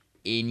like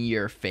in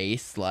your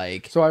face,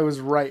 like So I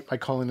was right by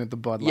calling it the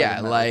Bud Light.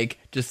 yeah, like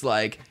just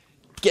like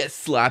get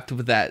slapped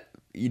with that,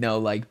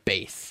 like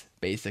bass,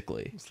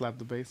 basically. Slap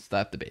the bass.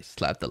 Slap the bass,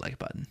 slap the like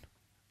button.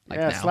 Like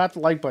yeah, now. slap the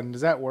like button.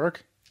 Does that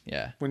work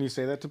Yeah. when you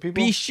say that to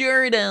people? Be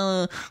sure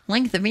to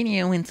like the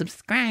video and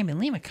subscribe and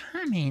leave a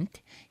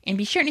comment. And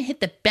be sure to hit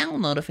the bell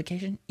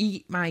notification.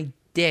 Eat my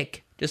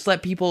dick. Just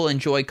let people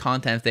enjoy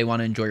content if they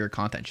want to enjoy your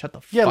content. Shut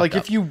the fuck up. Yeah, like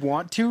if you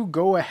want to,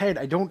 go ahead.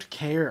 I don't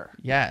care.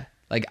 Yeah.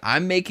 Like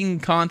I'm making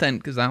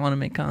content because I want to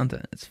make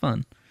content. It's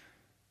fun.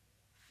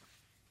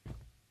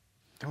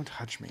 Don't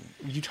touch me.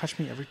 You touch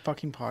me every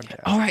fucking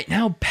podcast. All right,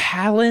 now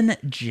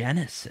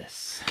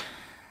palingenesis.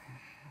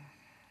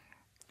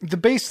 The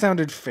bass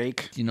sounded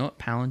fake. Do you know what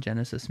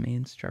palingenesis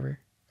means, Trevor?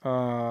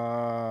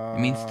 It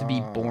It means to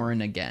be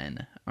born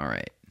again. All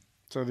right.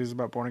 So these are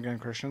about born again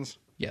Christians.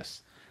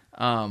 Yes.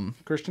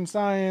 Christian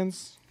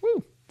Science.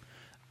 Woo.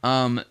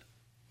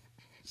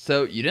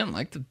 So you didn't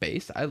like the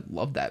bass? I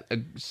love that. A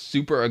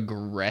super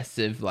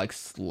aggressive, like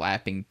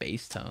slapping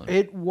bass tone.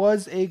 It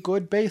was a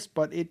good bass,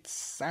 but it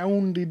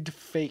sounded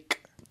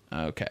fake.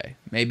 Okay.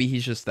 Maybe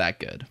he's just that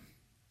good.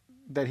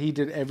 That he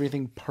did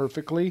everything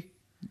perfectly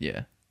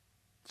Yeah.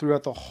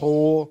 throughout the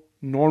whole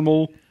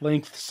normal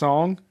length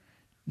song.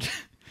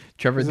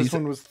 Trevor, This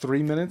one was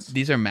 3 minutes.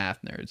 these are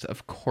math nerds.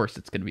 Of course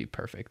it's going to be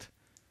perfect.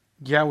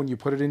 Yeah, when you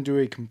put it into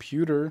a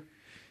computer.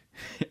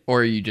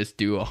 Or you just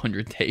do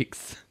 100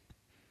 takes.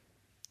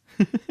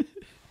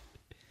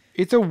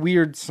 It's a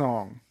weird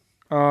song.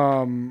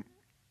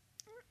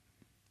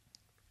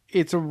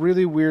 It's a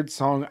really weird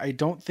song. I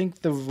don't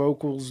think the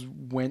vocals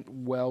went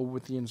well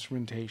with the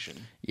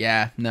instrumentation.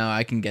 Yeah, no,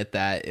 I can get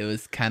that. It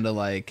was kind of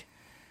like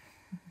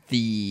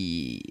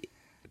the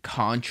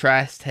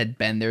contrast had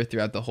been there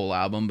throughout the whole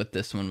album, but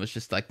this one was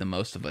just like the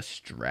most of a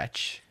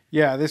stretch.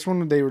 Yeah, this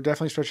one they were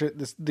definitely stretching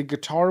it. The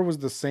guitar was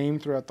the same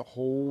throughout the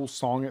whole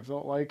song. It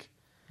felt like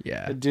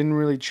Yeah. it didn't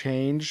really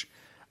change.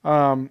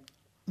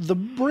 The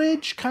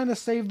bridge kind of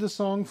saved the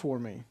song for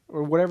me,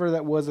 or whatever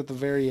that was at the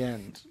very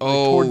end. Like,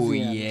 towards Oh,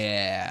 the end.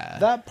 yeah.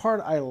 That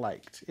part I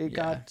liked. It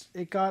Yeah.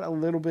 got a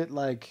little bit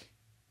like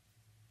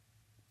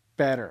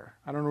better.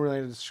 I don't know really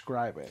how to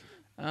describe it.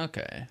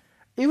 Okay.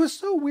 It was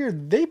so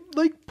weird. They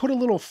like put a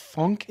little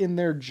funk in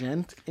their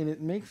gent, and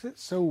it makes it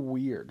so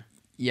weird.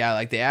 Yeah,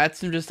 like they add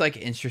some just like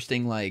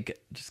interesting, like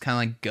just kind of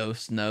like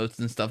ghost notes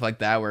and stuff like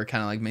that, where it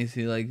kind of like makes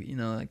you like,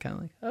 like kind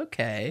of like,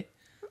 okay,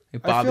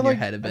 like bobbing your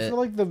head a bit. I feel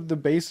like the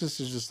bassist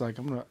is just like,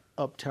 I'm gonna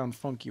uptown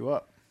funk you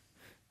up.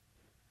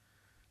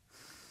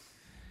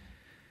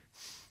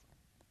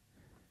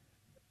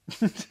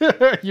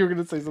 You were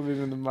gonna say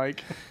something in the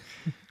mic.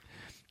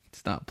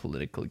 It's not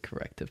politically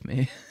correct of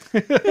me.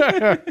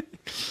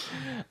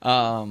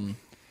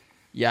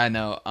 Yeah,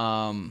 no.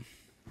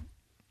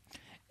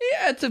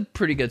 Yeah, it's a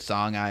pretty good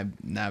song. I'm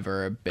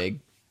never a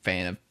big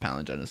fan of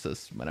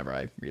Palingenesis whenever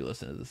I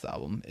re-listen to this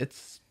album.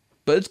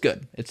 But it's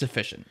good. It's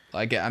efficient.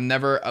 Like, I'm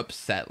never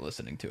upset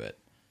listening to it.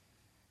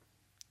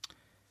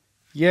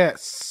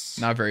 Yes.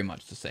 Not very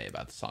much to say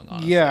about the song,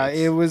 honestly. Yeah,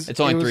 It's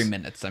only 3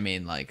 minutes. I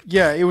mean, like...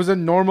 Yeah, it was a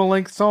normal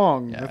length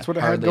song. Yeah, that's what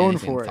it had going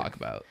for it. Talk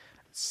about.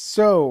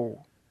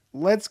 So,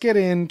 let's get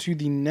into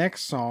the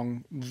next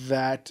song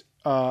that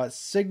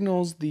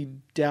signals the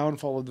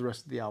downfall of the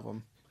rest of the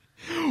album.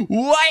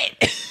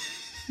 What?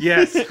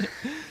 Yes.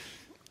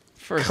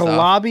 First off,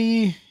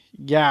 Calabi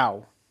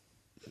Yao.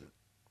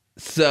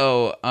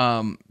 So,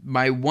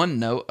 my one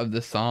note of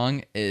the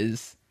song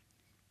is,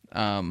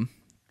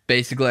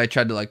 basically I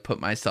tried to like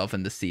put myself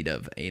in the seat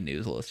of a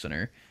news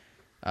listener.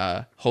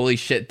 Holy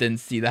shit,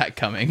 didn't see that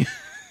coming.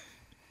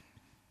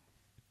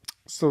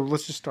 So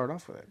let's just start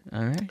off with it.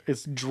 All right.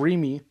 It's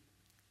dreamy,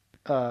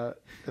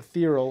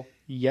 ethereal,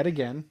 yet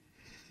again.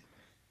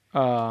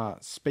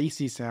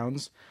 Spacey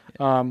sounds.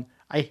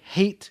 I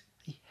hate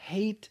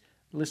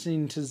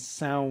listening to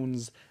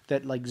sounds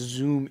that like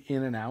zoom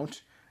in and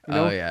out. You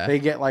know? Oh, yeah. They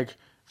get like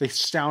they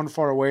sound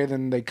far away,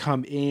 then they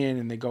come in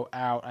and they go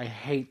out. I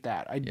hate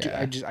that.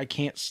 I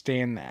can't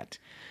stand that.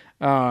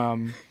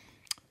 I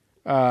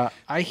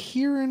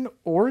hear an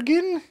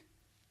organ.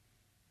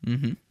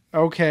 Mm-hmm.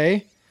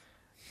 Okay.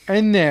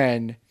 And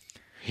then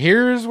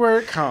here's where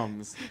it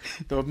comes.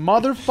 The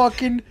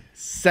motherfucking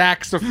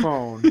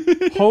saxophone.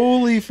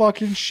 Holy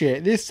fucking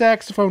shit. This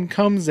saxophone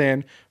comes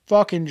in,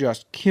 fucking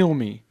just kill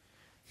me.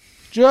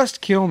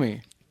 Just kill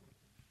me.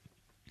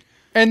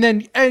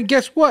 And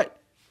guess what?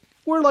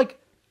 We're like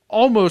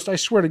almost, I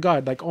swear to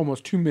God, like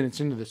almost 2 minutes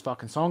into this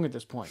fucking song at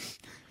this point.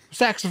 The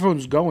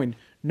saxophone's going.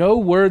 No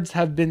words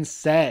have been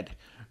said.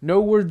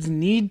 No words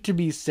need to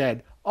be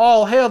said.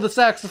 All hail the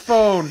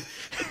saxophone.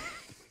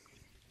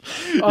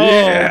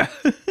 Yeah.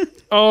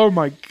 Oh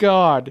my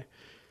God.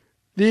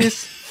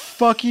 This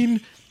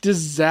fucking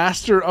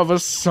disaster of a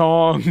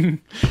song.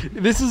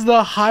 This is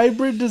the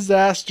hybrid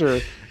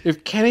disaster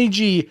if Kenny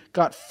G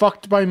got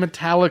fucked by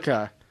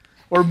Metallica.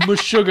 Or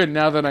Meshuggah,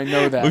 now that I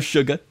know that.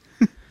 Meshuggah.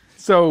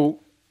 So,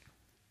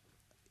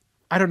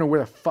 I don't know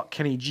where the fuck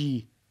Kenny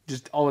G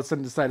just all of a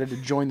sudden decided to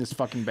join this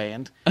fucking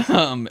band.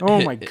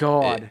 Oh my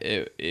God.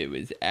 It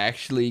was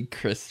actually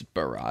Chris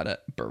Barretto.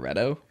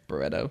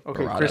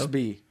 Okay, Chris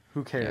B.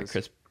 Who cares?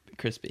 Yeah,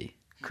 Chris B.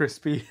 Chris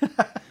B.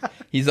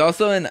 He's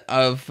also in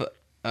of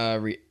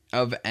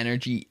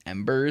Energy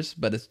Embers,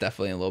 but it's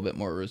definitely a little bit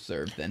more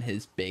reserved than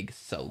his big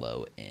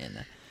solo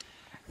in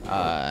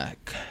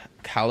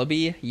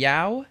Calabi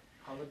Yao.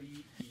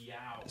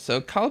 So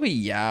Calabi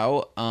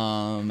Yao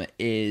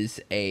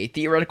is a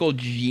theoretical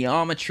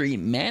geometry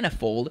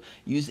manifold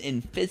used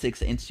in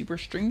physics and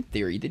superstring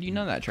theory. Did you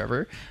know that,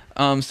 Trevor?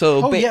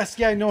 Yes,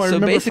 yeah, I know. I remember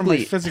from my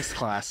basically- physics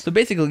class. So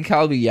basically,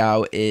 Calabi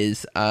Yao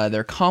is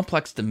their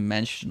complex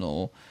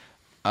dimensional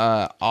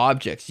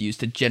objects used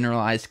to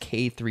generalize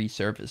K3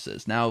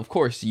 surfaces. Now, of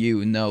course,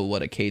 you know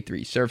what a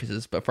K3 surface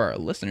is, but for our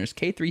listeners,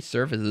 K3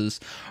 surfaces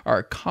are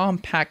a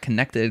compact,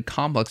 connected,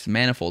 complex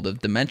manifold of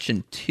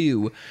dimension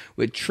 2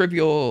 with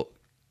trivial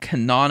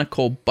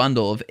canonical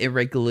bundle of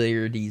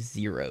irregularity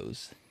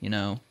zeros. You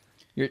know,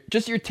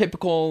 your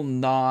typical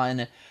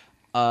non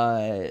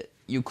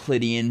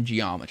Euclidean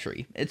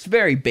geometry. It's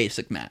very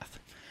basic math.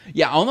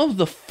 Yeah, I don't know what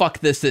the fuck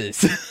this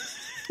is.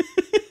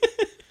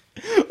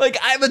 Like,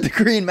 I have a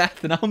degree in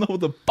math, and I don't know what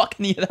the fuck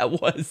any of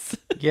that was.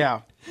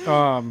 Yeah.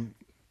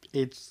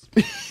 It's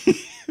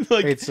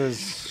Like, it's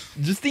as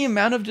just the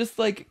amount of just,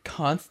 like,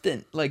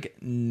 constant, like,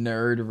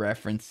 nerd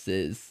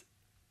references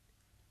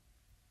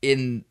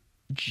in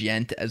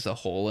Gent as a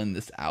whole in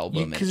this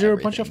album. because you're a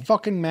bunch of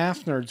fucking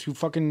math nerds who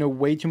fucking know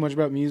way too much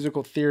about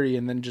musical theory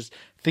and then just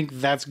think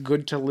that's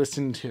good to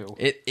listen to.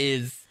 It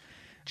is.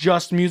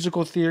 Just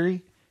musical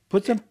theory?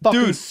 Put some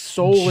fucking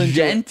soul into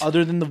Gent- it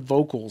other than the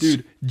vocals.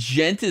 Dude,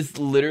 Gent is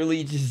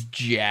literally just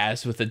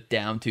jazz with a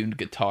down-tuned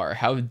guitar.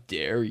 How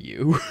dare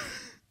you?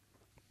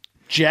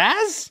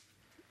 Jazz?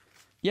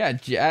 Yeah,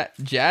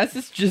 jazz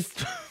is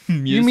just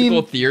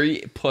musical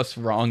theory plus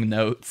wrong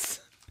notes.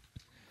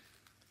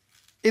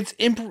 It's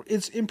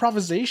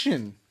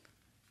improvisation.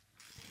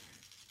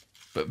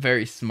 But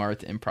very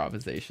smart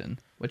improvisation.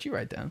 What'd you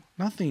write down?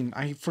 Nothing.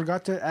 I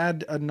forgot to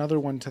add another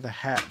one to the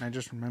hat, and I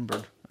just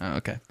remembered. Oh,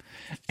 okay.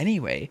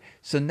 Anyway,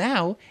 so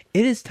now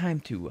it is time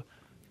to...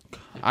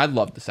 I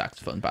love the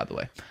saxophone, by the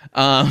way.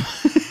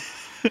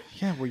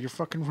 Yeah, well, you're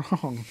fucking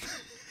wrong.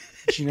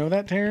 Did you know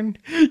that, Taryn?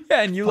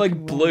 Yeah, and you like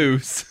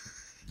blues.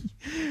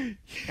 And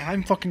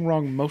I'm fucking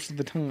wrong most of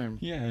the time.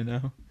 Yeah, I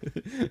know.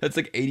 That's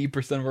like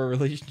 80% of our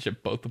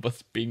relationship, both of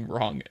us being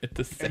wrong at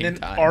the same And then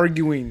time.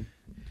 arguing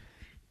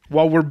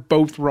while we're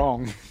both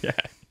wrong. Yeah.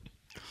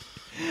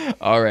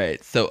 All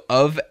right. So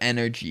of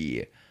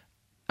Energy,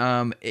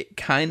 it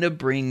kind of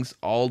brings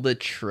all the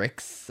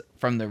tricks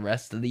from the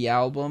rest of the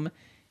album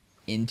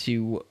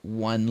into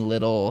one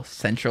little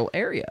central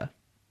area.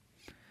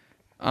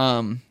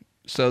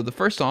 So the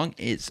first song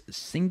is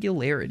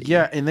Singularity.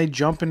 Yeah, and they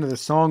jump into the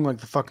song like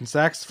the fucking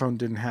saxophone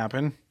didn't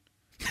happen.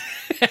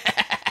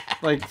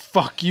 Like,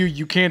 fuck you,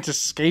 you can't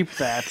escape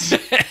that.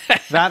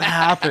 That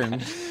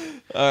happened.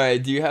 All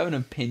right. Do you have an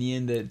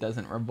opinion that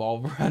doesn't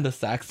revolve around a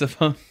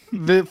saxophone?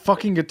 The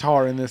fucking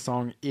guitar in this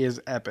song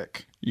is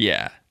epic.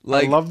 Yeah.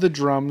 I love the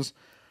drums.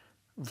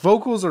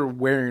 Vocals are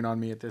wearing on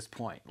me at this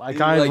point.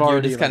 Like, I've you're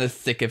already... just kind of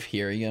sick of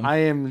hearing him. I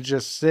am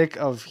just sick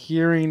of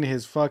hearing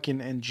his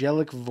fucking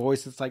angelic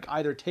voice. It's like,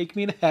 either take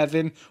me to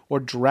heaven or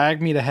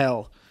drag me to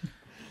hell.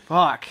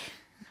 Fuck.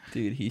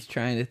 Dude, he's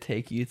trying to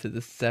take you to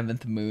the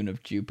 7th moon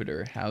of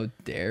Jupiter. How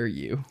dare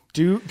you?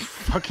 Do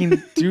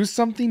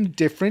something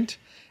different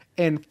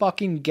and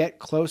fucking get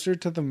closer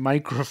to the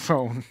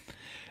microphone.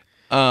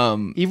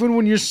 Even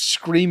when you're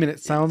screaming, it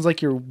sounds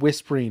like you're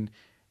whispering.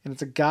 And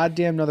it's a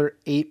goddamn another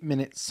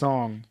 8-minute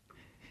song.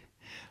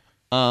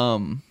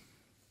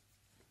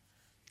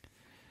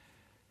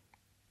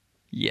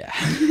 Yeah.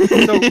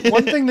 So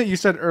one thing that you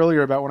said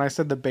earlier about when I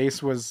said the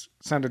bass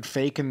sounded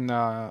fake in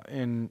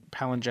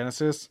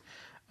Palingenesis,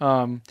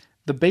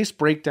 the bass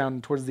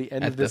breakdown towards the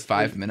end At of this the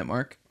 5-minute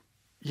mark?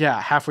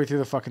 yeah, halfway through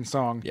the fucking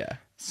song, Yeah.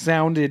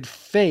 sounded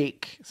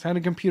fake,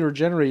 sounded computer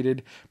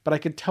generated, but I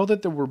could tell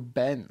that there were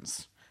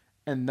bends,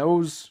 and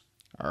those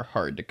Are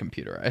hard to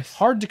computerize.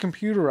 hard to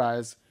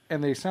computerize,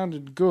 and they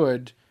sounded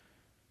good.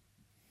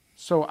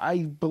 So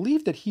I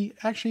believe that he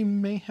actually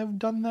may have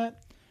done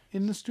that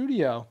in the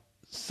studio.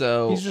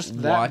 So He's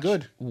just that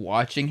good.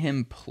 Watching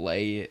him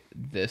play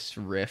this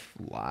riff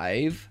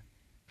live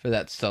for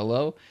that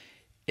solo,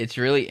 it's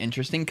really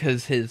interesting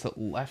because his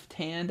left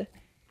hand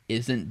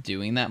isn't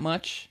doing that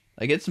much.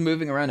 Like, it's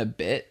moving around a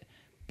bit,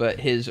 but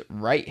his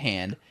right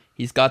hand,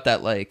 he's got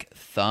that like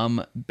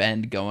thumb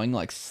bend going,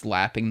 like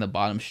slapping the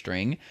bottom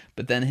string,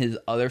 but then his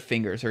other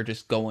fingers are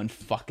just going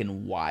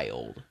fucking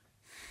wild.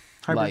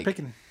 Hybrid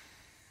picking.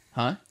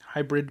 Huh?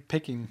 Hybrid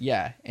picking.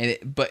 Yeah,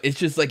 but it's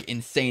just like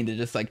insane to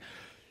just like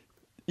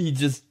he's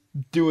just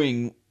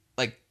doing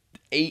like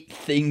 8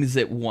 things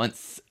at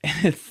once.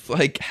 And it's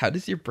like, how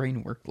does your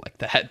brain work like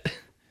that?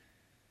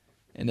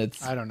 And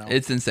I don't know.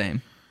 It's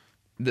insane.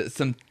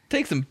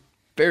 Take some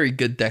very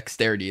good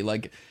dexterity.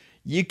 Like,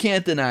 you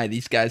can't deny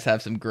these guys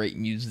have some great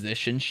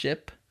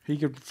musicianship. He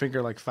could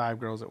finger like 5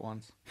 girls at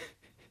once.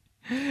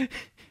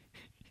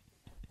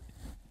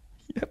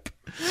 Yep.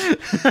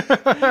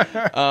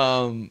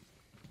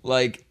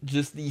 Like,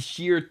 just the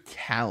sheer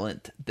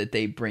talent that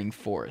they bring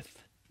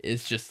forth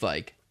is just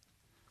like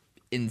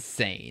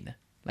insane.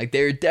 Like,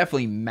 they're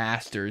definitely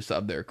masters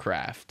of their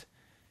craft.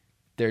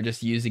 They're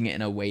just using it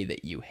in a way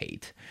that you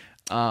hate.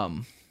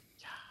 And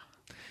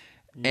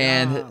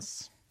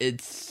Yes.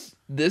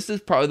 this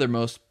is probably their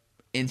most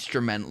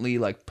instrumentally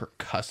like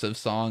percussive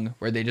song,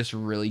 where they just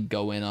really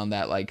go in on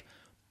that like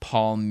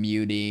palm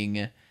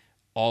muting.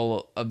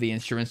 All of the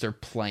instruments are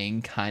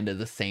playing kind of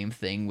the same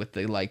thing with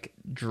the like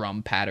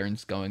drum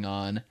patterns going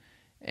on,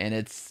 and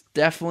it's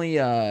definitely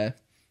an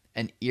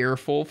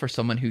earful for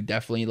someone who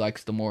definitely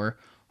likes the more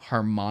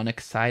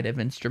harmonic side of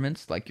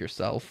instruments like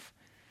yourself.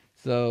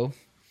 So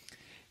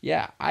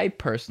yeah, I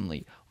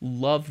personally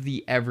love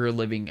the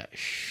ever-living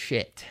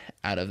shit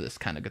out of this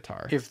kind of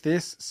guitar. If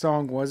this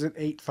song wasn't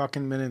 8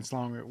 fucking minutes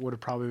long, it would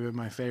have probably been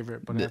my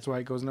favorite, but that's why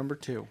it goes number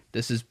 2.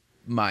 This is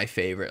my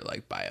favorite,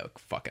 like, by a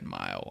fucking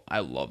mile. I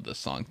love this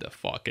song to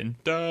fucking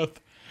death.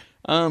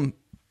 But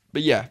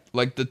yeah,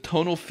 like, the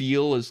tonal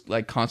feel is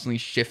like constantly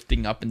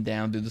shifting up and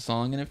down through the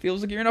song, and it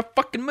feels like you're in a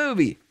fucking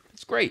movie.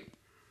 It's great.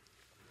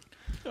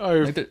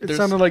 Like, It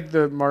sounded like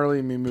the Marley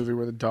and Me movie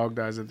where the dog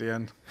dies at the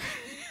end.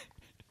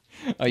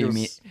 Oh, you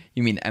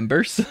mean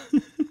Embers?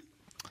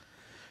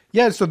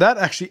 Yeah, so that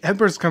actually,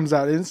 Embers comes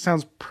out, and it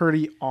sounds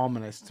pretty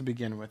ominous to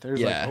begin with.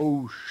 There's Yeah. like,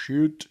 oh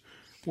shoot,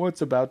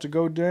 what's about to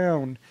go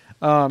down?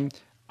 I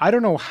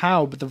don't know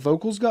how, but the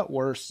vocals got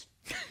worse.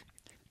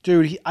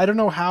 Dude, I don't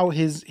know how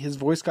his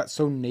voice got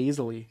so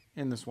nasally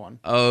in this one.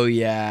 Oh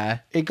yeah,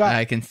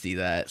 I can see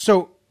that.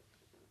 So,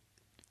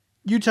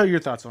 you tell your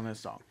thoughts on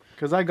this song,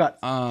 because I got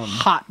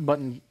hot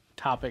button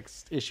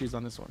topics issues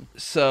on this one.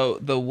 So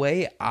the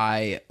way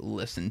I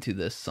listen to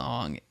this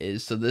song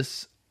is, so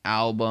this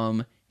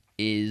album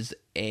is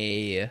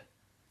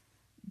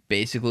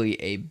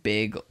basically a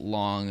big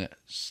long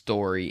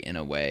story in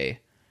a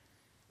way.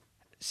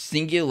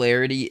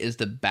 Singularity is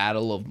the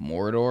Battle of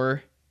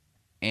Mordor,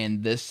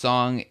 and this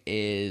song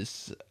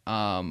is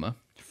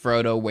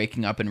Frodo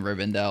waking up in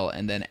Rivendell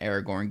and then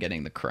Aragorn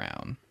getting the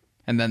crown,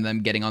 and then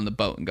them getting on the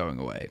boat and going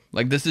away.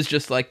 Like, this is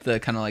just like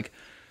the kind of like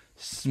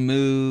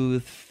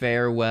smooth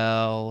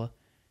farewell.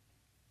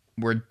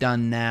 We're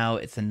done now.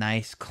 It's a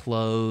nice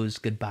close.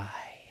 Goodbye.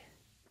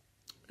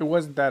 It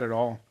wasn't that at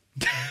all.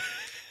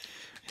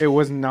 It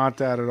was not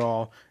that at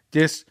all.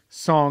 This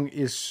song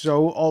is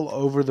so all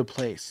over the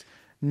place.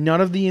 None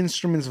of the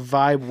instruments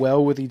vibe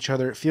well with each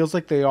other. It feels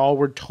like they all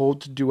were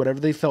told to do whatever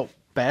they felt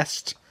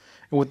best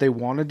and what they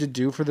wanted to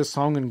do for the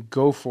song and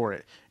go for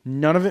it.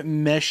 None of it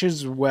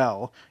meshes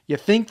well. You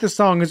think the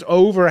song is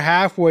over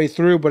halfway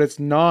through, but it's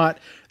not.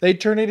 They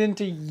turn it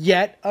into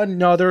yet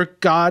another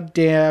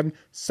goddamn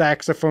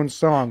saxophone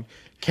song.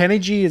 Kenny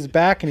G is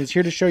back, and he's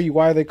here to show you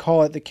why they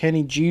call it the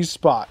Kenny G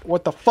spot.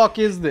 What the fuck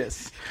is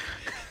this?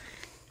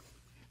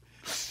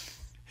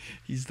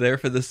 He's there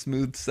for the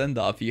smooth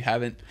send-off. You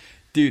haven't...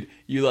 Dude,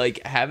 you,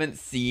 like, haven't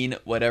seen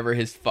whatever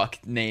his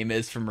fuck name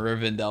is from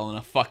Rivendell in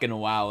a fucking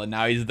while, and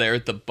now he's there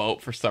at the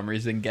boat for some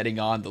reason, getting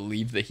on to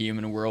leave the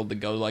human world to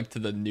go, like, to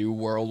the new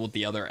world with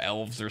the other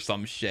elves or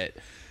some shit.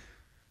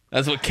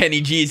 That's what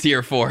Kenny G's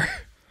here for.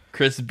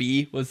 Chris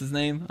B was his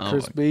name? Oh,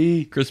 Chris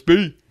B. Chris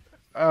B.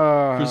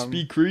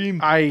 Krispy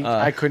Kreme.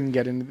 I couldn't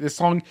get into this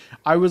song.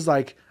 I was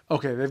like,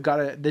 okay, they've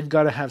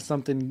got to have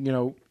something, you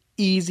know,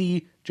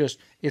 easy. Just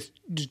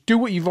do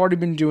what you've already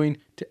been doing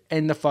to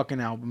end the fucking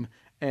album.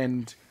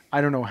 And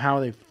I don't know how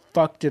they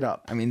fucked it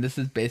up. I mean, this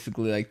is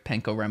basically like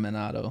Penco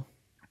Reminato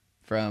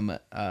from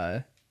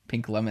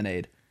Pink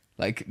Lemonade.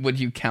 Like, would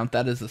you count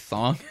that as a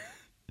song?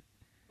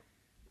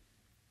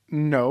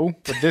 No,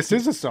 but this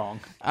is a song.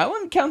 I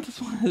wouldn't count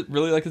this one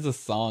really like as a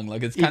song.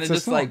 Like, it's kind of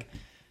just song. like...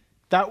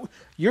 That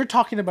you're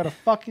talking about a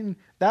fucking...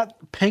 That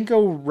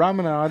Penco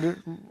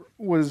Ramanad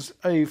was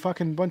a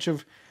fucking bunch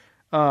of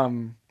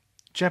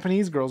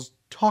Japanese girls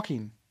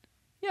talking.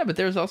 Yeah, but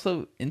there's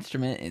also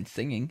instrument and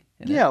singing.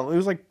 Yeah, it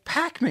was like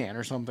Pac-Man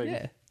or something.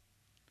 Yeah.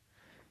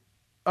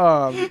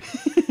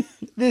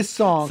 This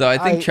song... So I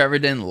think Trevor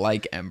didn't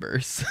like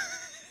Embers.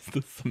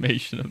 The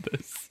summation of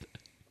this.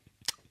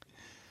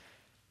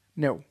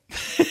 No.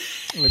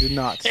 I did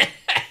not.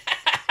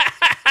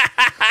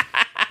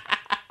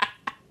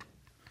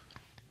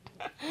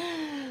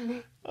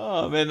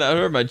 Oh, man, that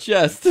hurt my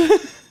chest.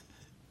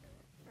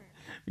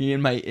 Me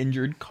and my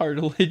injured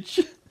cartilage.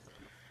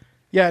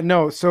 Yeah,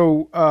 no,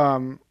 so,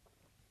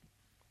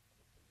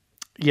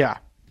 yeah.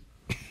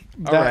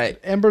 All right.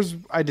 Embers,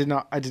 I did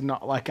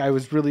not like. I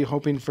was really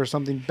hoping for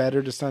something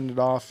better to send it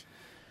off.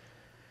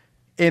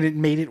 And it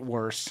made it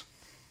worse.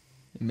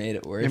 It made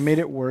it worse. It made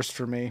it worse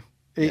for me.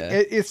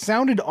 It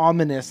sounded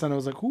ominous, and I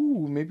was like,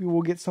 ooh, maybe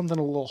we'll get something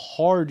a little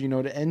hard, you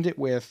know, to end it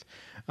with.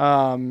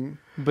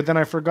 But then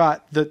I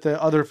forgot that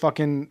the other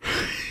fucking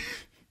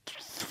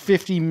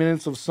 50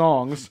 minutes of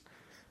songs,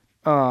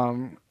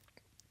 that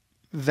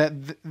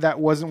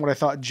wasn't what I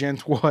thought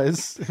Gent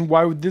was. And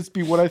why would this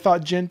be what I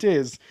thought Gent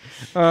is?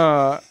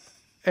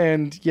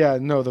 And yeah,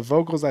 no, the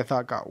vocals I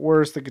thought got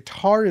worse. The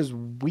guitar is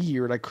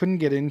weird. I couldn't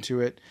get into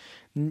it.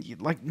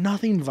 Like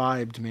nothing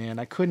vibed, man.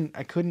 I couldn't.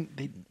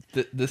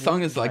 The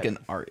song is like an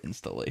art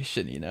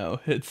installation, you know?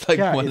 It's like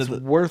it's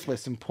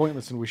worthless and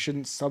pointless, and we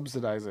shouldn't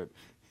subsidize it.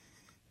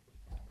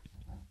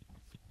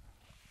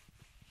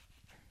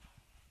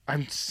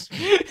 I'm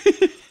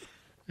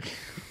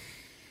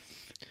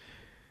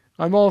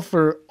all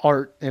for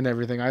art and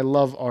everything. I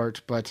love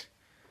art, but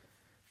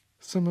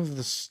some of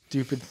the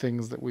stupid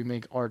things that we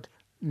make art,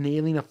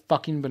 nailing a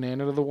fucking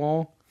banana to the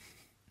wall.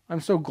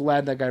 I'm so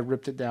glad that guy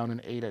ripped it down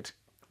and ate it.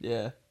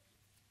 Yeah.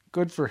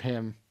 Good for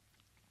him.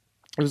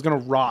 It was gonna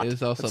rot. It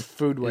was also That's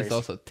food waste. It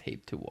was also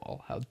taped to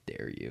wall. How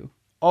dare you?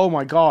 Oh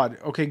my god.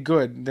 Okay,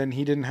 good. Then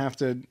he didn't have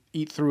to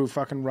eat through a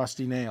fucking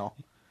rusty nail.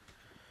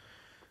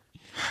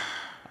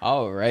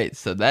 All right,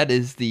 so that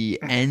is the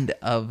end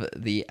of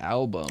the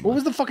album. What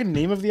was the fucking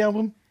name of the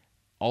album?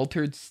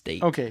 Altered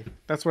State. Okay,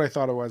 that's what I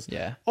thought it was.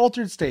 Yeah.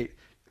 Altered State.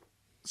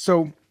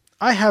 So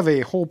I have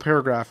a whole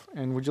paragraph,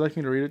 and would you like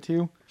me to read it to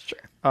you?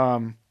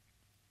 Sure.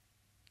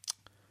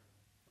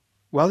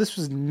 While this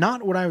was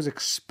not what I was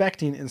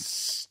expecting and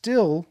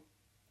still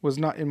was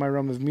not in my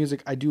realm of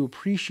music, I do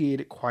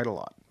appreciate it quite a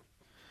lot.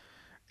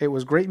 It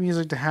was great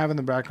music to have in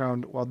the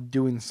background while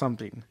doing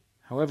something.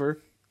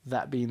 However,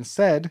 that being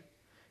said,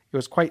 it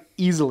was quite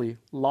easily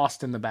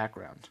lost in the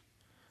background.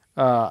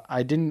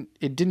 It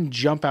didn't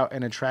jump out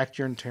and attract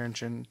your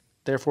attention,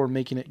 therefore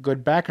making it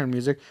good background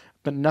music,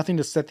 but nothing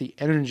to set the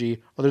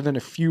energy other than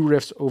a few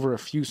riffs over a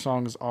few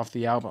songs off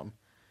the album.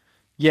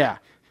 Yeah,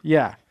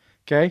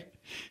 okay?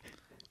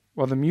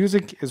 While the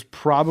music is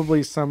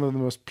probably some of the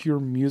most pure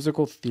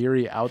musical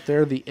theory out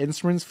there, the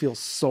instruments feel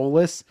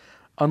soulless,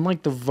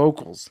 unlike the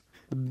vocals.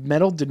 The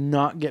metal did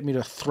not get me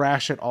to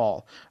thrash at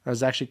all. I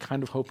was actually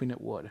kind of hoping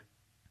it would.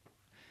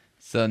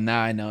 So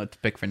now I know what to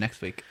pick for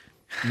next week.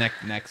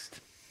 Next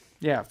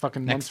Yeah,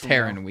 fucking months next from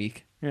Terran now.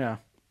 week. Yeah.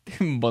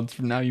 Months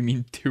from now, you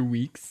mean 2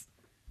 weeks?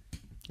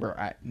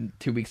 Or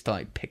 2 weeks till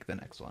I pick the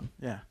next one.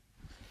 Yeah.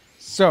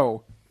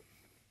 So,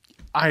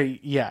 do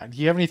you have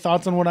any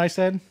thoughts on what I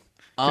said?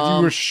 Because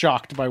you were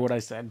shocked by what I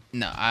said.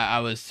 No, I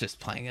was just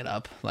playing it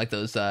up. Like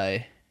those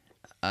the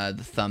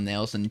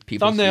thumbnails in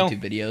people's Thumbnail.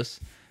 YouTube videos.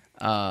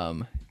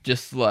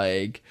 Just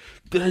like,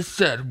 they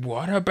said,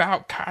 what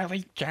about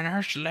Kylie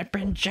Jenner's lip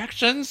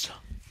injections?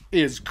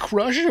 Is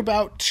Crush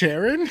about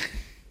Terran?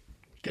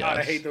 God, I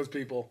Yes. hate those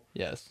people.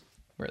 Yes.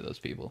 Where are those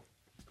people?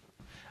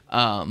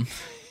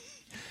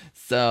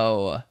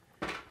 So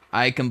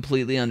I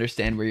completely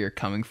understand where you're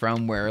coming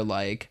from, where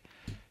like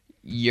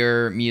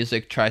your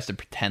music tries to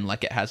pretend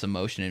like it has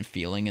emotion and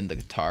feeling in the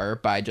guitar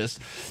by just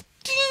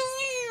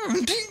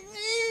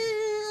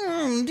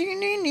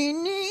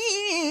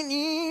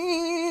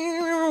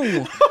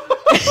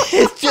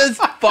it's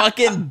just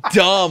fucking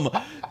dumb.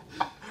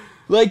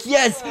 Like,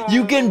 yes,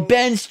 you can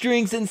bend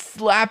strings and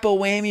slap a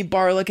whammy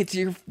bar like it's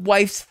your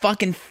wife's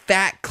fucking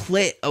fat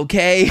clit,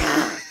 okay?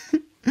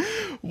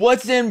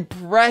 What's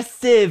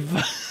impressive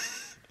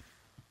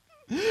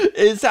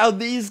is how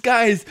these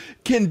guys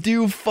can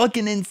do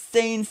fucking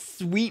insane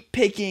sweep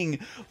picking.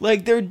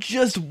 Like, they're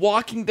just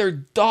walking their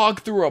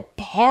dog through a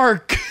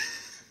park.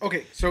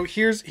 Okay, so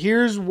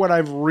here's what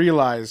I've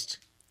realized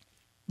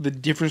the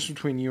difference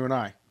between you and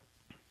I.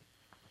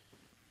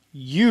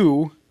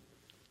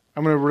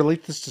 I'm going to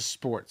relate this to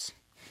sports.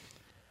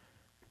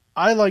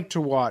 I like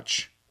to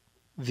watch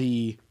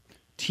the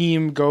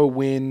team go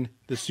win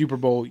the Super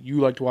Bowl. You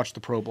like to watch the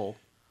Pro Bowl.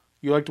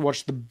 You like to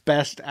watch the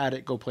best at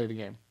it go play the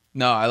game.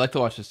 No, I like to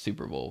watch the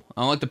Super Bowl.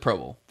 I don't like the Pro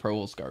Bowl. Pro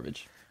Bowl's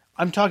garbage.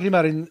 I'm talking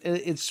about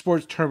in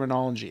sports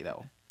terminology,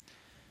 though.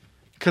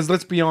 Because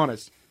let's be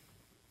honest,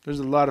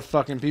 there's a lot of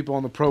fucking people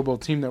on the Pro Bowl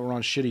team that were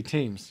on shitty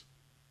teams.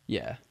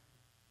 Yeah.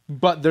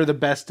 But they're the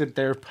best at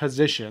their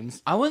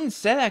positions. I wouldn't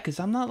say that because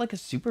I'm not like a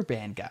super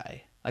band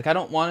guy. Like, I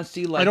don't want to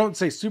see like... I don't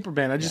say super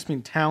band. I just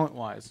mean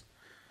talent-wise.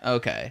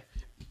 Okay.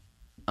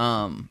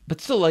 But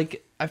still,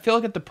 like, I feel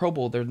like at the Pro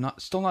Bowl, they're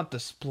still not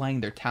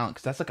displaying their talent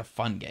because that's like a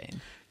fun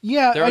game.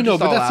 Yeah, They're I know, just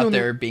but all that's the out only,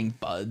 there being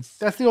buds.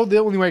 that's the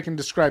only way I can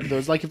describe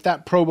those. Like if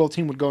that Pro Bowl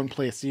team would go and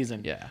play a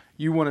season, Yeah.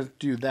 you want to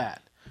do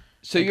that.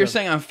 So you're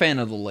saying I'm a fan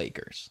of the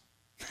Lakers,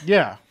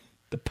 Yeah,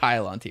 the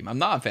pylon team. I'm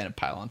not a fan of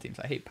pylon teams.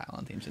 I hate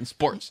pylon teams in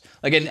sports.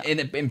 Like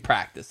in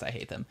practice, I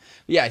hate them.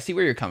 But yeah, I see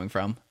where you're coming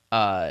from.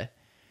 I'd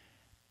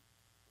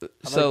like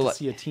to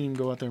see a team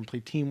go out there and play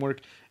teamwork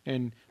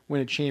and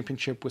win a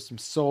championship with some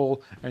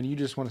soul, and you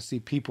just want to see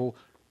people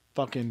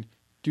fucking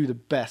do the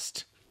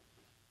best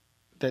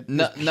that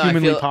is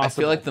humanly possible. I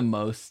feel like the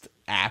most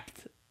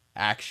apt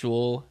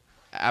actual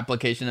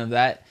application of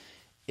that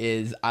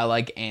is I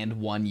like and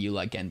one, you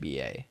like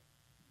NBA.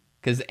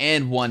 Because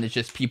and one is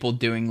just people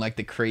doing like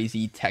the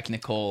crazy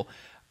technical,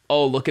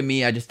 oh, look at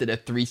me, I just did a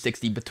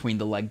 360 between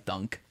the leg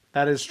dunk.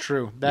 That is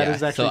true. That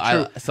is actually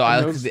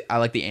true. I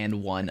like the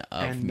and one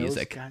of and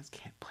music. Those guys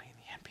can't play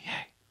in the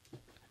NBA.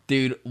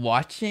 Dude,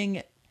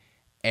 watching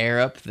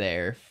Air Up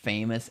There,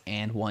 famous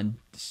and one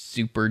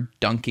super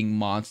dunking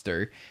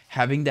monster,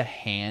 having to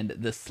hand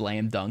the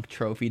slam dunk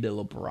trophy to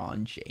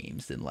LeBron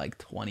James in like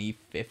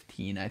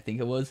 2015, I think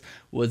it was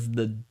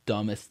the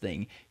dumbest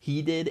thing.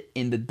 He did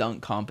in the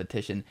dunk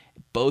competition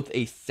both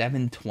a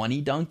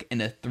 720 dunk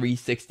and a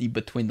 360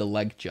 between the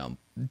leg jump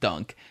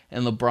dunk.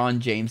 And LeBron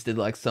James did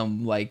like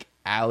some like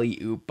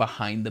alley-oop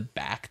behind the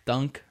back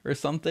dunk or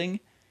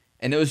something.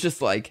 And it was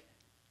just like,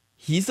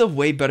 he's a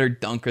way better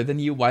dunker than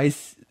you. Why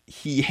is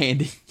he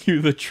handing you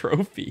the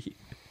trophy?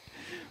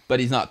 But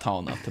he's not tall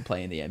enough to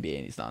play in the NBA,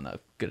 and he's not a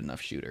good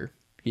enough shooter.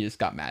 He just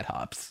got mad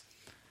hops.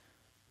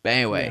 But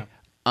anyway,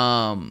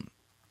 so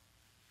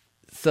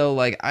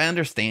like I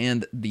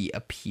understand the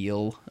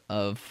appeal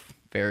of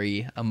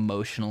very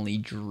emotionally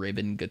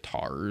driven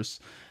guitars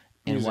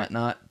and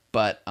whatnot,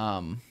 but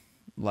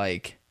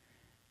like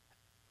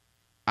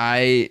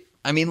I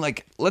mean,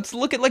 like, let's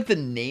look at like the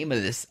name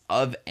of this,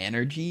 Of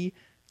Energy.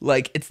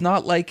 Like, it's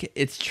not like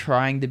it's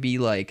trying to be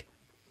like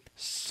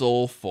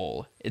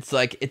soulful. It's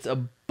like it's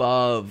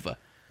above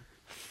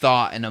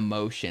thought and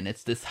emotion.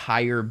 It's this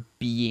higher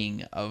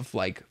being of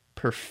like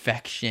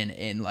perfection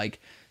and like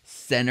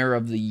center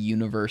of the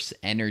universe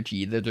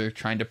energy that they're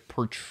trying to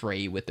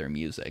portray with their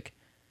music.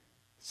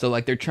 So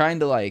like they're trying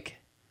to like,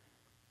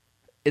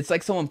 it's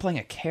like someone playing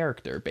a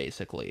character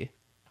basically.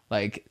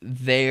 Like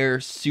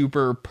they're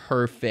super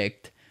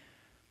perfect,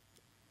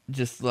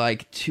 just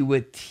like to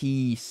a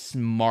T,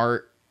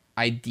 smart,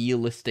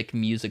 idealistic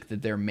music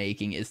that they're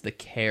making is the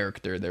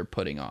character they're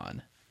putting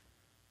on.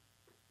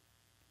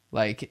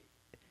 Like,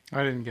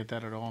 I didn't get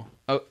that at all.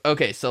 Oh,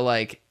 okay, so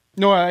like,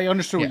 no, I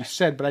understood what you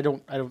said, but I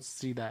don't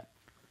see that.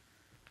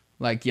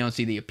 Like, you don't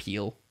see the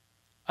appeal.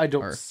 I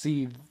don't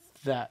see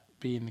that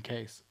being the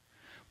case.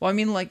 Well, I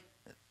mean, like,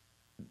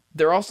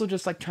 they're also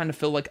just like trying to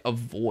fill like a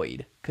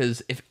void,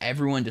 because if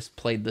everyone just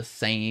played the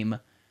same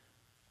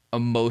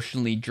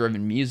emotionally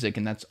driven music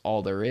and that's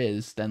all there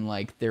is, then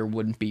like there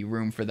wouldn't be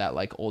room for that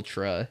like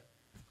ultra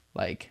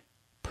like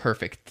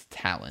perfect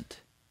talent.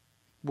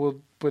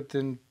 Well, but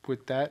then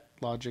with that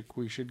logic,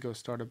 we should go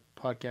start a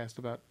podcast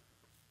about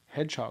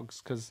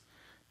hedgehogs, because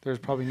there's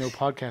probably no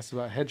podcast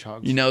about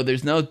hedgehogs. You know,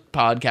 there's no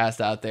podcast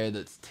out there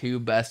that's two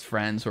best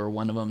friends where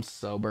one of them's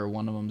sober,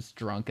 one of them's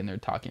drunk, and they're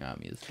talking about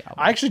music albums.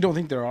 I actually don't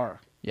think there are.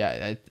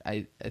 Yeah,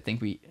 I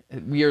think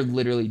we are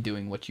literally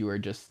doing what you were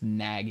just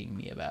nagging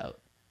me about.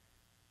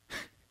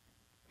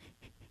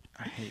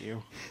 I hate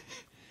you.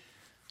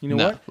 You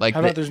know what? Like, how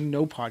about there's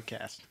no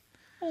podcast?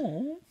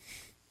 Oh,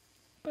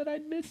 but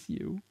I'd miss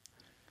you.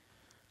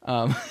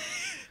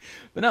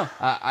 But no,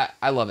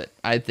 I love it.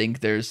 I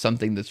think there's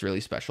something that's really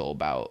special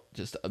about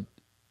just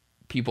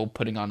people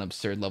putting on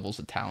absurd levels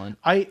of talent.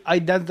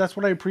 That's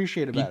what I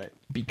appreciate about it.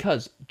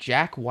 Because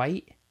Jack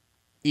White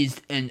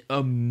is an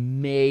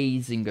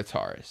amazing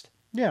guitarist.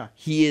 Yeah.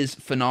 He is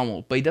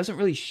phenomenal, but he doesn't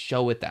really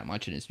show it that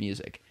much in his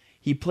music.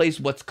 He plays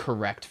what's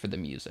correct for the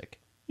music.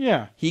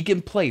 Yeah. He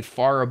can play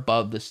far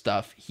above the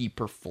stuff he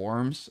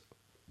performs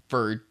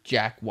for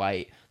Jack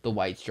White, the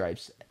White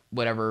Stripes,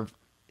 whatever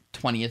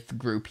 20th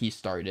group he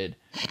started.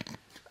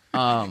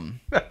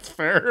 That's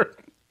fair.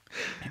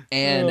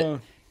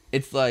 And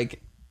it's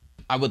like,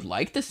 I would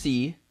like to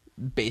see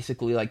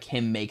basically like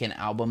him make an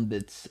album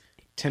that's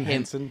Tim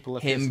Henson,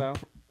 Polyphia style.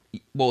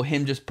 Well,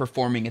 him just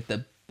performing at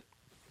the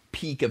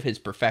peak of his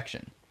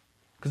perfection.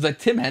 Because like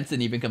Tim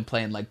Henson even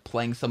complained like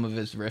playing some of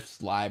his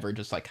riffs live are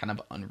just like kind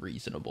of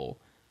unreasonable,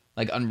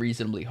 like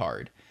unreasonably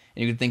hard.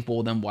 And you could think,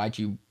 well, then why'd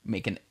you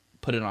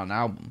put it on an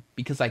album?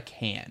 Because I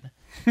can.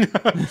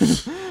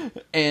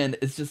 And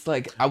it's just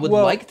like I would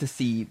like to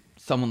see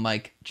someone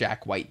like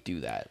Jack White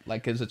do that,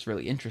 like because it's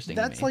really interesting.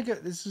 That's to me.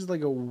 this is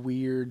like a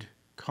weird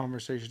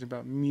conversation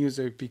about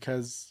music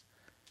because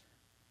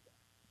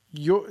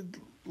you're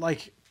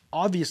like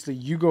obviously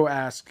you go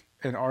ask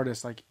an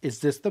artist like, is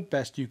this the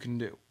best you can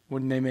do?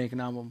 When they make an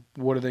album,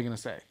 what are they gonna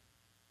say?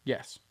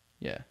 Yes.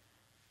 Yeah.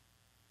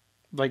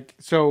 Like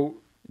so.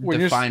 When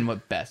define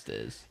what best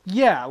is.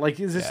 Yeah, like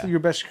is this your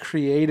best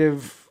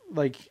creative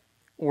like,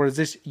 or is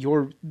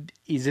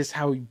this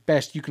how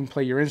best you can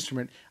play your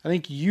instrument? I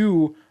think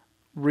you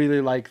really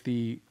like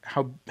the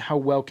how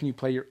well can you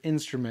play your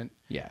instrument.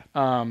 Yeah.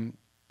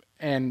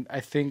 And I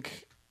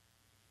think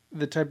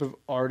the type of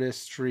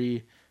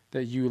artistry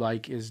that you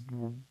like is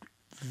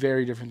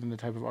very different than the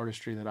type of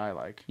artistry that I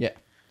like. Yeah,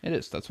 it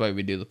is. That's why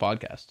we do the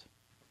podcast.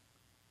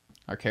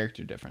 Our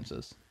character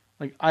differences.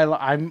 Like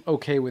I'm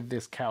okay with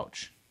this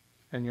couch,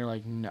 and you're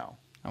like, no.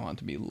 I want it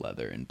to be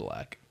leather and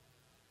black.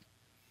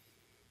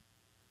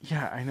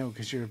 Yeah, I know,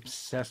 because you're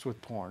obsessed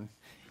with porn.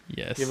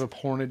 Yes. You have a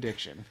porn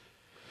addiction.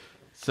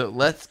 So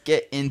let's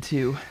get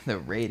into the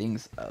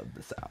ratings of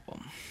this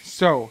album.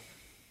 So,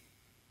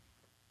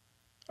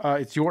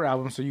 it's your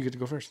album, so you get to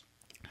go first.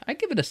 I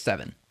give it a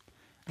 7.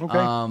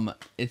 Okay.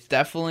 It's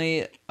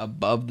definitely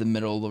above the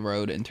middle of the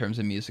road in terms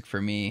of music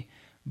for me,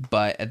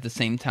 but at the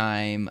same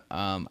time,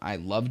 I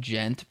love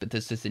Gent, but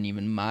this isn't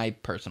even my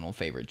personal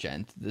favorite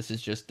Gent. This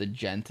is just the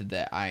Gent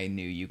that I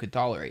knew you could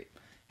tolerate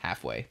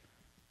halfway.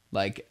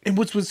 Like, and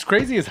what's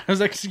crazy is I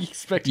was actually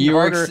expecting you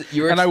harder,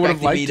 were and I would have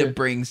expecting me liked to it.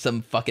 bring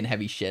some fucking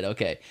heavy shit.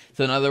 Okay,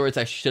 so in other words,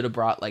 I should have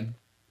brought like,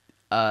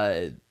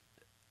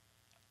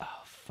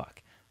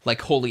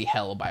 like Holy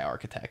Hell by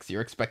Architects.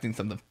 You're expecting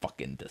something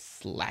fucking to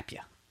slap you.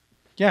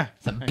 Yeah.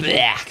 Some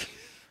black.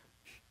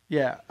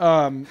 Yeah.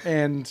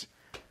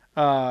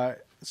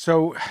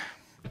 So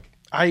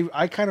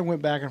I kind of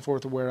went back and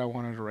forth of where I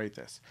wanted to rate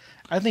this.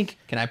 I think.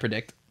 Can I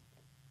predict?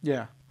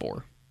 Yeah.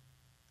 4.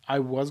 I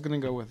was going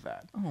to go with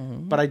that.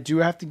 But I do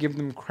have to give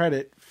them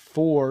credit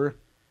for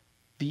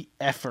the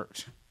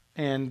effort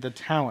and the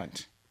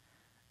talent.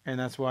 And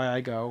that's why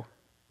I go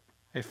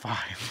a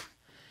 5.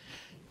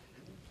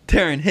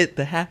 Taryn hit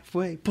the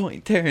halfway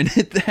point. Taryn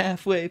hit the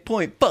halfway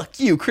point. Fuck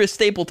you, Chris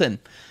Stapleton.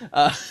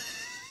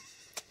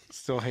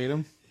 Still hate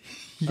him?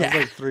 Yeah. That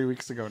was like 3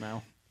 weeks ago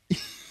now.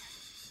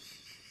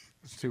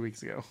 It's 2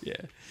 weeks ago.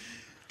 Yeah.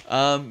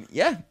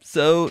 Yeah.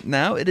 So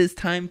now it is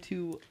time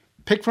to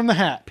Pick from the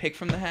hat. pick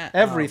from the hat.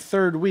 Every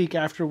third week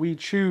after we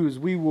choose,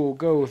 we will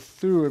go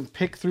through and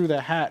pick through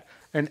the hat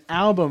an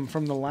album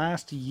from the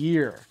last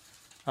year.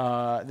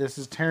 This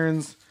is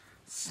Taryn's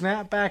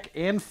snapback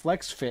and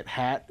flex fit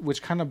hat,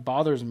 which kind of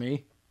bothers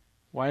me.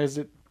 Why is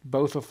it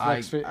both a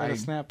flex fit and a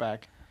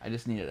snapback? I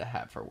just needed a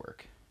hat for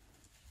work.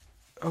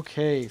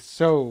 Okay,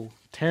 so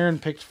Taryn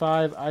picked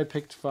 5. I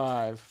picked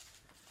 5.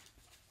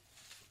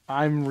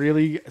 I'm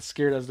really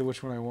scared as to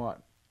which one I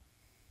want.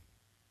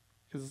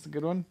 Is this a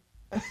good one?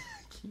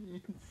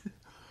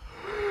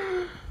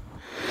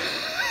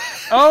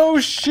 Oh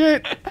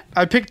shit!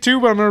 I picked 2,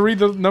 but I'm gonna read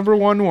the number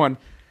 1 one.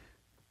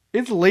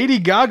 It's Lady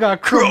Gaga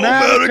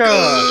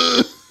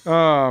Chromatica.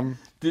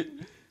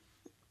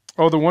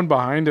 The one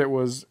behind it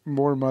was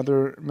More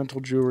Mother Mental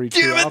Jewelry.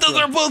 Damn it, those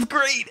are both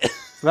great.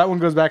 So that one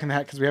goes back in the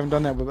hat because we haven't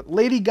done that. But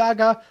Lady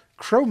Gaga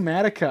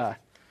Chromatica.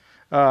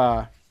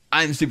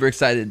 I'm super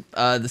excited.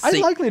 I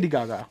like Lady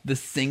Gaga. The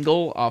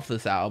single off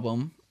this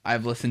album,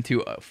 I've listened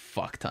to a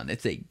fuck ton.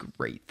 It's a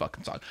great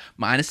fucking song.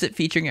 Minus it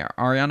featuring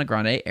Ariana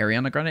Grande,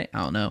 I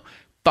don't know.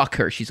 Fuck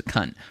her, she's a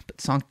cunt. But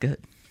the song's good.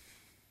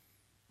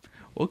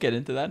 We'll get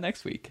into that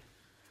next week.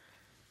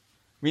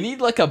 We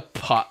need like not a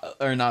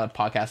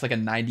podcast, like a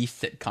 90s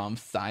sitcom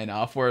sign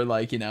off where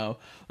like, you know,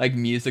 like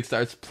music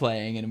starts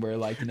playing and we're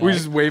like, you know, We like,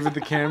 just wave at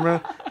the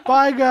camera.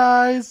 Bye,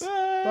 guys.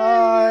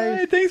 Bye.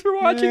 Hey, thanks for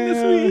watching this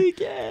Yeah. week.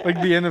 Yeah.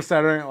 Like the end of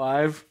Saturday Night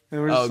Live.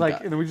 And we're just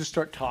God. and then we just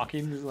start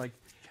talking. Just like,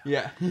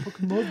 Yeah.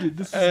 fucking loved it.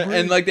 This is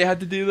And like they had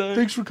to do the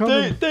Thanks for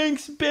coming.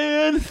 Thanks,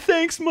 Ben.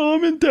 Thanks,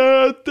 Mom and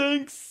Dad.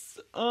 Thanks,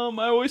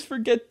 I always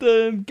forget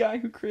the guy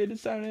who created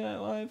Saturday Night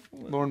Live.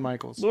 Lorne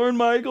Michaels. Lorne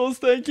Michaels,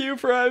 thank you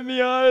for having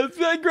me on. It's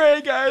been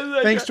great,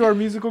 guys. Thanks to our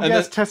musical And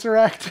guest,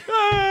 Tesseract.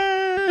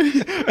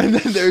 And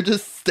then they're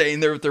just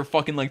staying there with their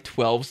fucking like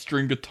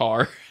 12-string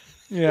guitar.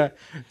 Yeah.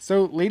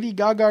 So Lady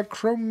Gaga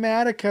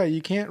Chromatica.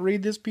 You can't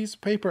read this piece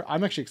of paper.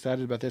 I'm actually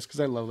excited about this because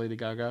I love Lady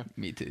Gaga.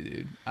 Me too,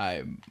 dude.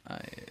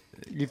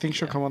 You think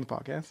she'll come on the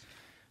podcast?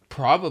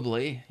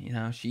 Probably. You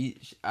know,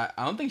 I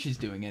don't think she's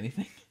doing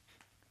anything.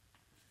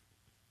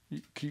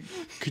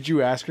 Could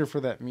you ask her for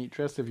that meat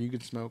dress if you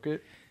could smoke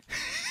it?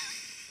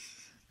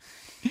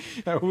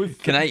 That was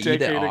Can I a eat it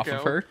decade off ago.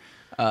 of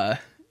her?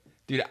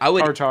 Dude, I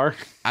would. Tartar.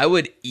 I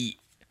would eat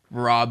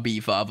raw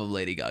beef off of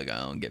Lady Gaga. I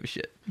don't give a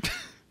shit.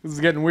 This is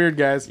getting weird,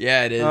 guys.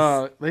 Yeah, it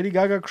is. Lady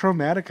Gaga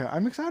Chromatica.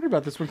 I'm excited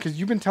about this one because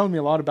you've been telling me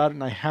a lot about it,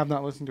 and I have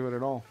not listened to it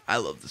at all. I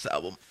love this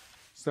album.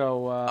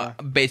 So,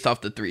 Based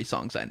off the 3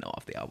 songs I know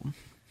off the album.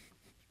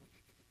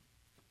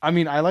 I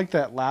mean, I like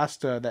that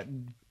last that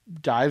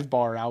dive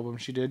bar album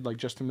she did, like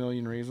Just a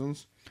Million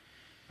Reasons.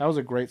 That was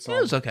a great song.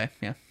 It was okay,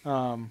 yeah.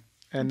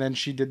 And then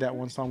she did that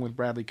one song with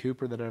Bradley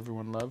Cooper that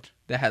everyone loved.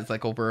 That has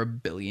like over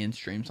 1 billion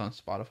streams on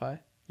Spotify.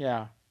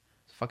 Yeah,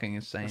 It's fucking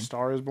insane. A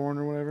Star Is Born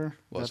or whatever.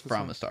 Was That's the from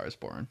song? A Star Is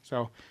Born.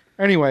 So,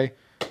 anyway,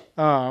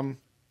 that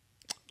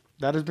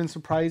has been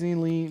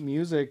surprisingly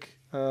music.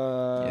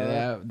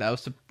 Yeah, that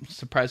was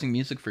surprising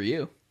music for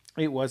you.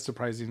 It was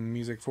surprising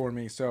music for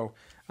me. So,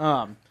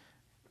 I'm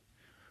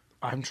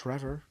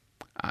Trevor,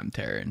 I'm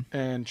Taryn.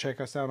 and check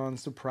us out on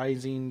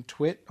Surprising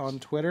Twit on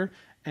Twitter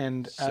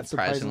and at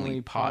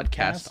Surprisingly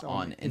Podcast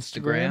on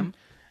Instagram.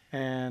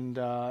 And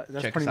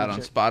that's Check pretty us out much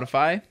on it.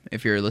 Spotify.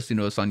 If you're listening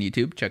to us on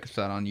YouTube, check us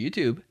out on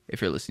YouTube.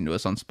 If you're listening to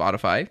us on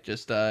Spotify,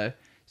 just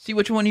see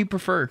which one you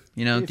prefer.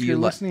 You know, If do you're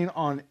you listening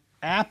on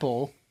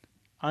Apple,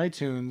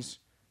 iTunes,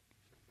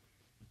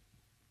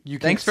 you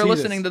can't Thanks for see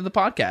listening this. to the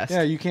podcast.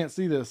 Yeah, you can't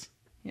see this.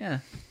 Yeah.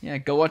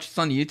 Go watch us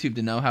on YouTube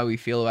to know how we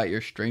feel about your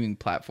streaming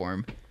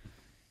platform.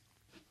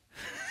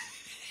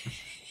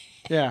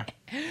 Yeah.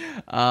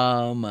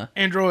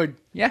 Android.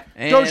 Yeah.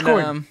 And,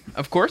 Dogecoin.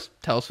 of course,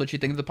 tell us what you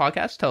think of the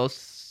podcast. Tell us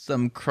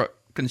some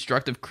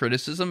constructive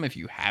criticism if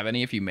you have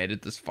any. If you made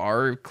it this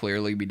far,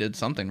 clearly we did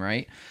something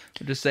right.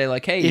 But just say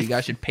like, hey, you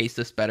guys should pace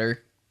this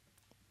better.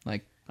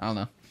 Like, I don't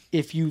know.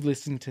 If you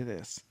listen to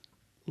this,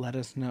 let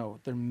us know.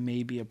 There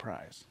may be a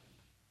prize.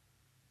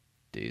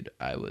 Dude,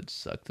 I would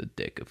suck the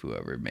dick of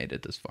whoever made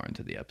it this far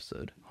into the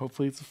episode.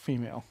 Hopefully it's a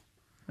female.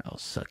 I'll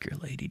suck your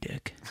lady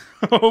dick.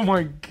 Oh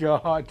my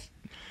god.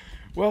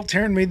 Well,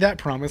 Taryn made that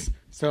promise,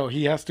 so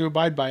he has to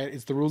abide by it.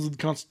 It's the rules of the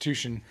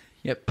Constitution.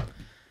 Yep.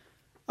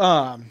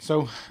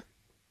 So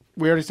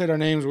we already said our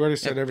names, we already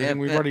said Yep, everything.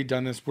 yep, We've yep. already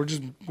done this. We're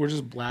just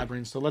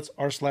blabbering. So let's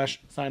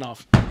r/sign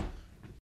off.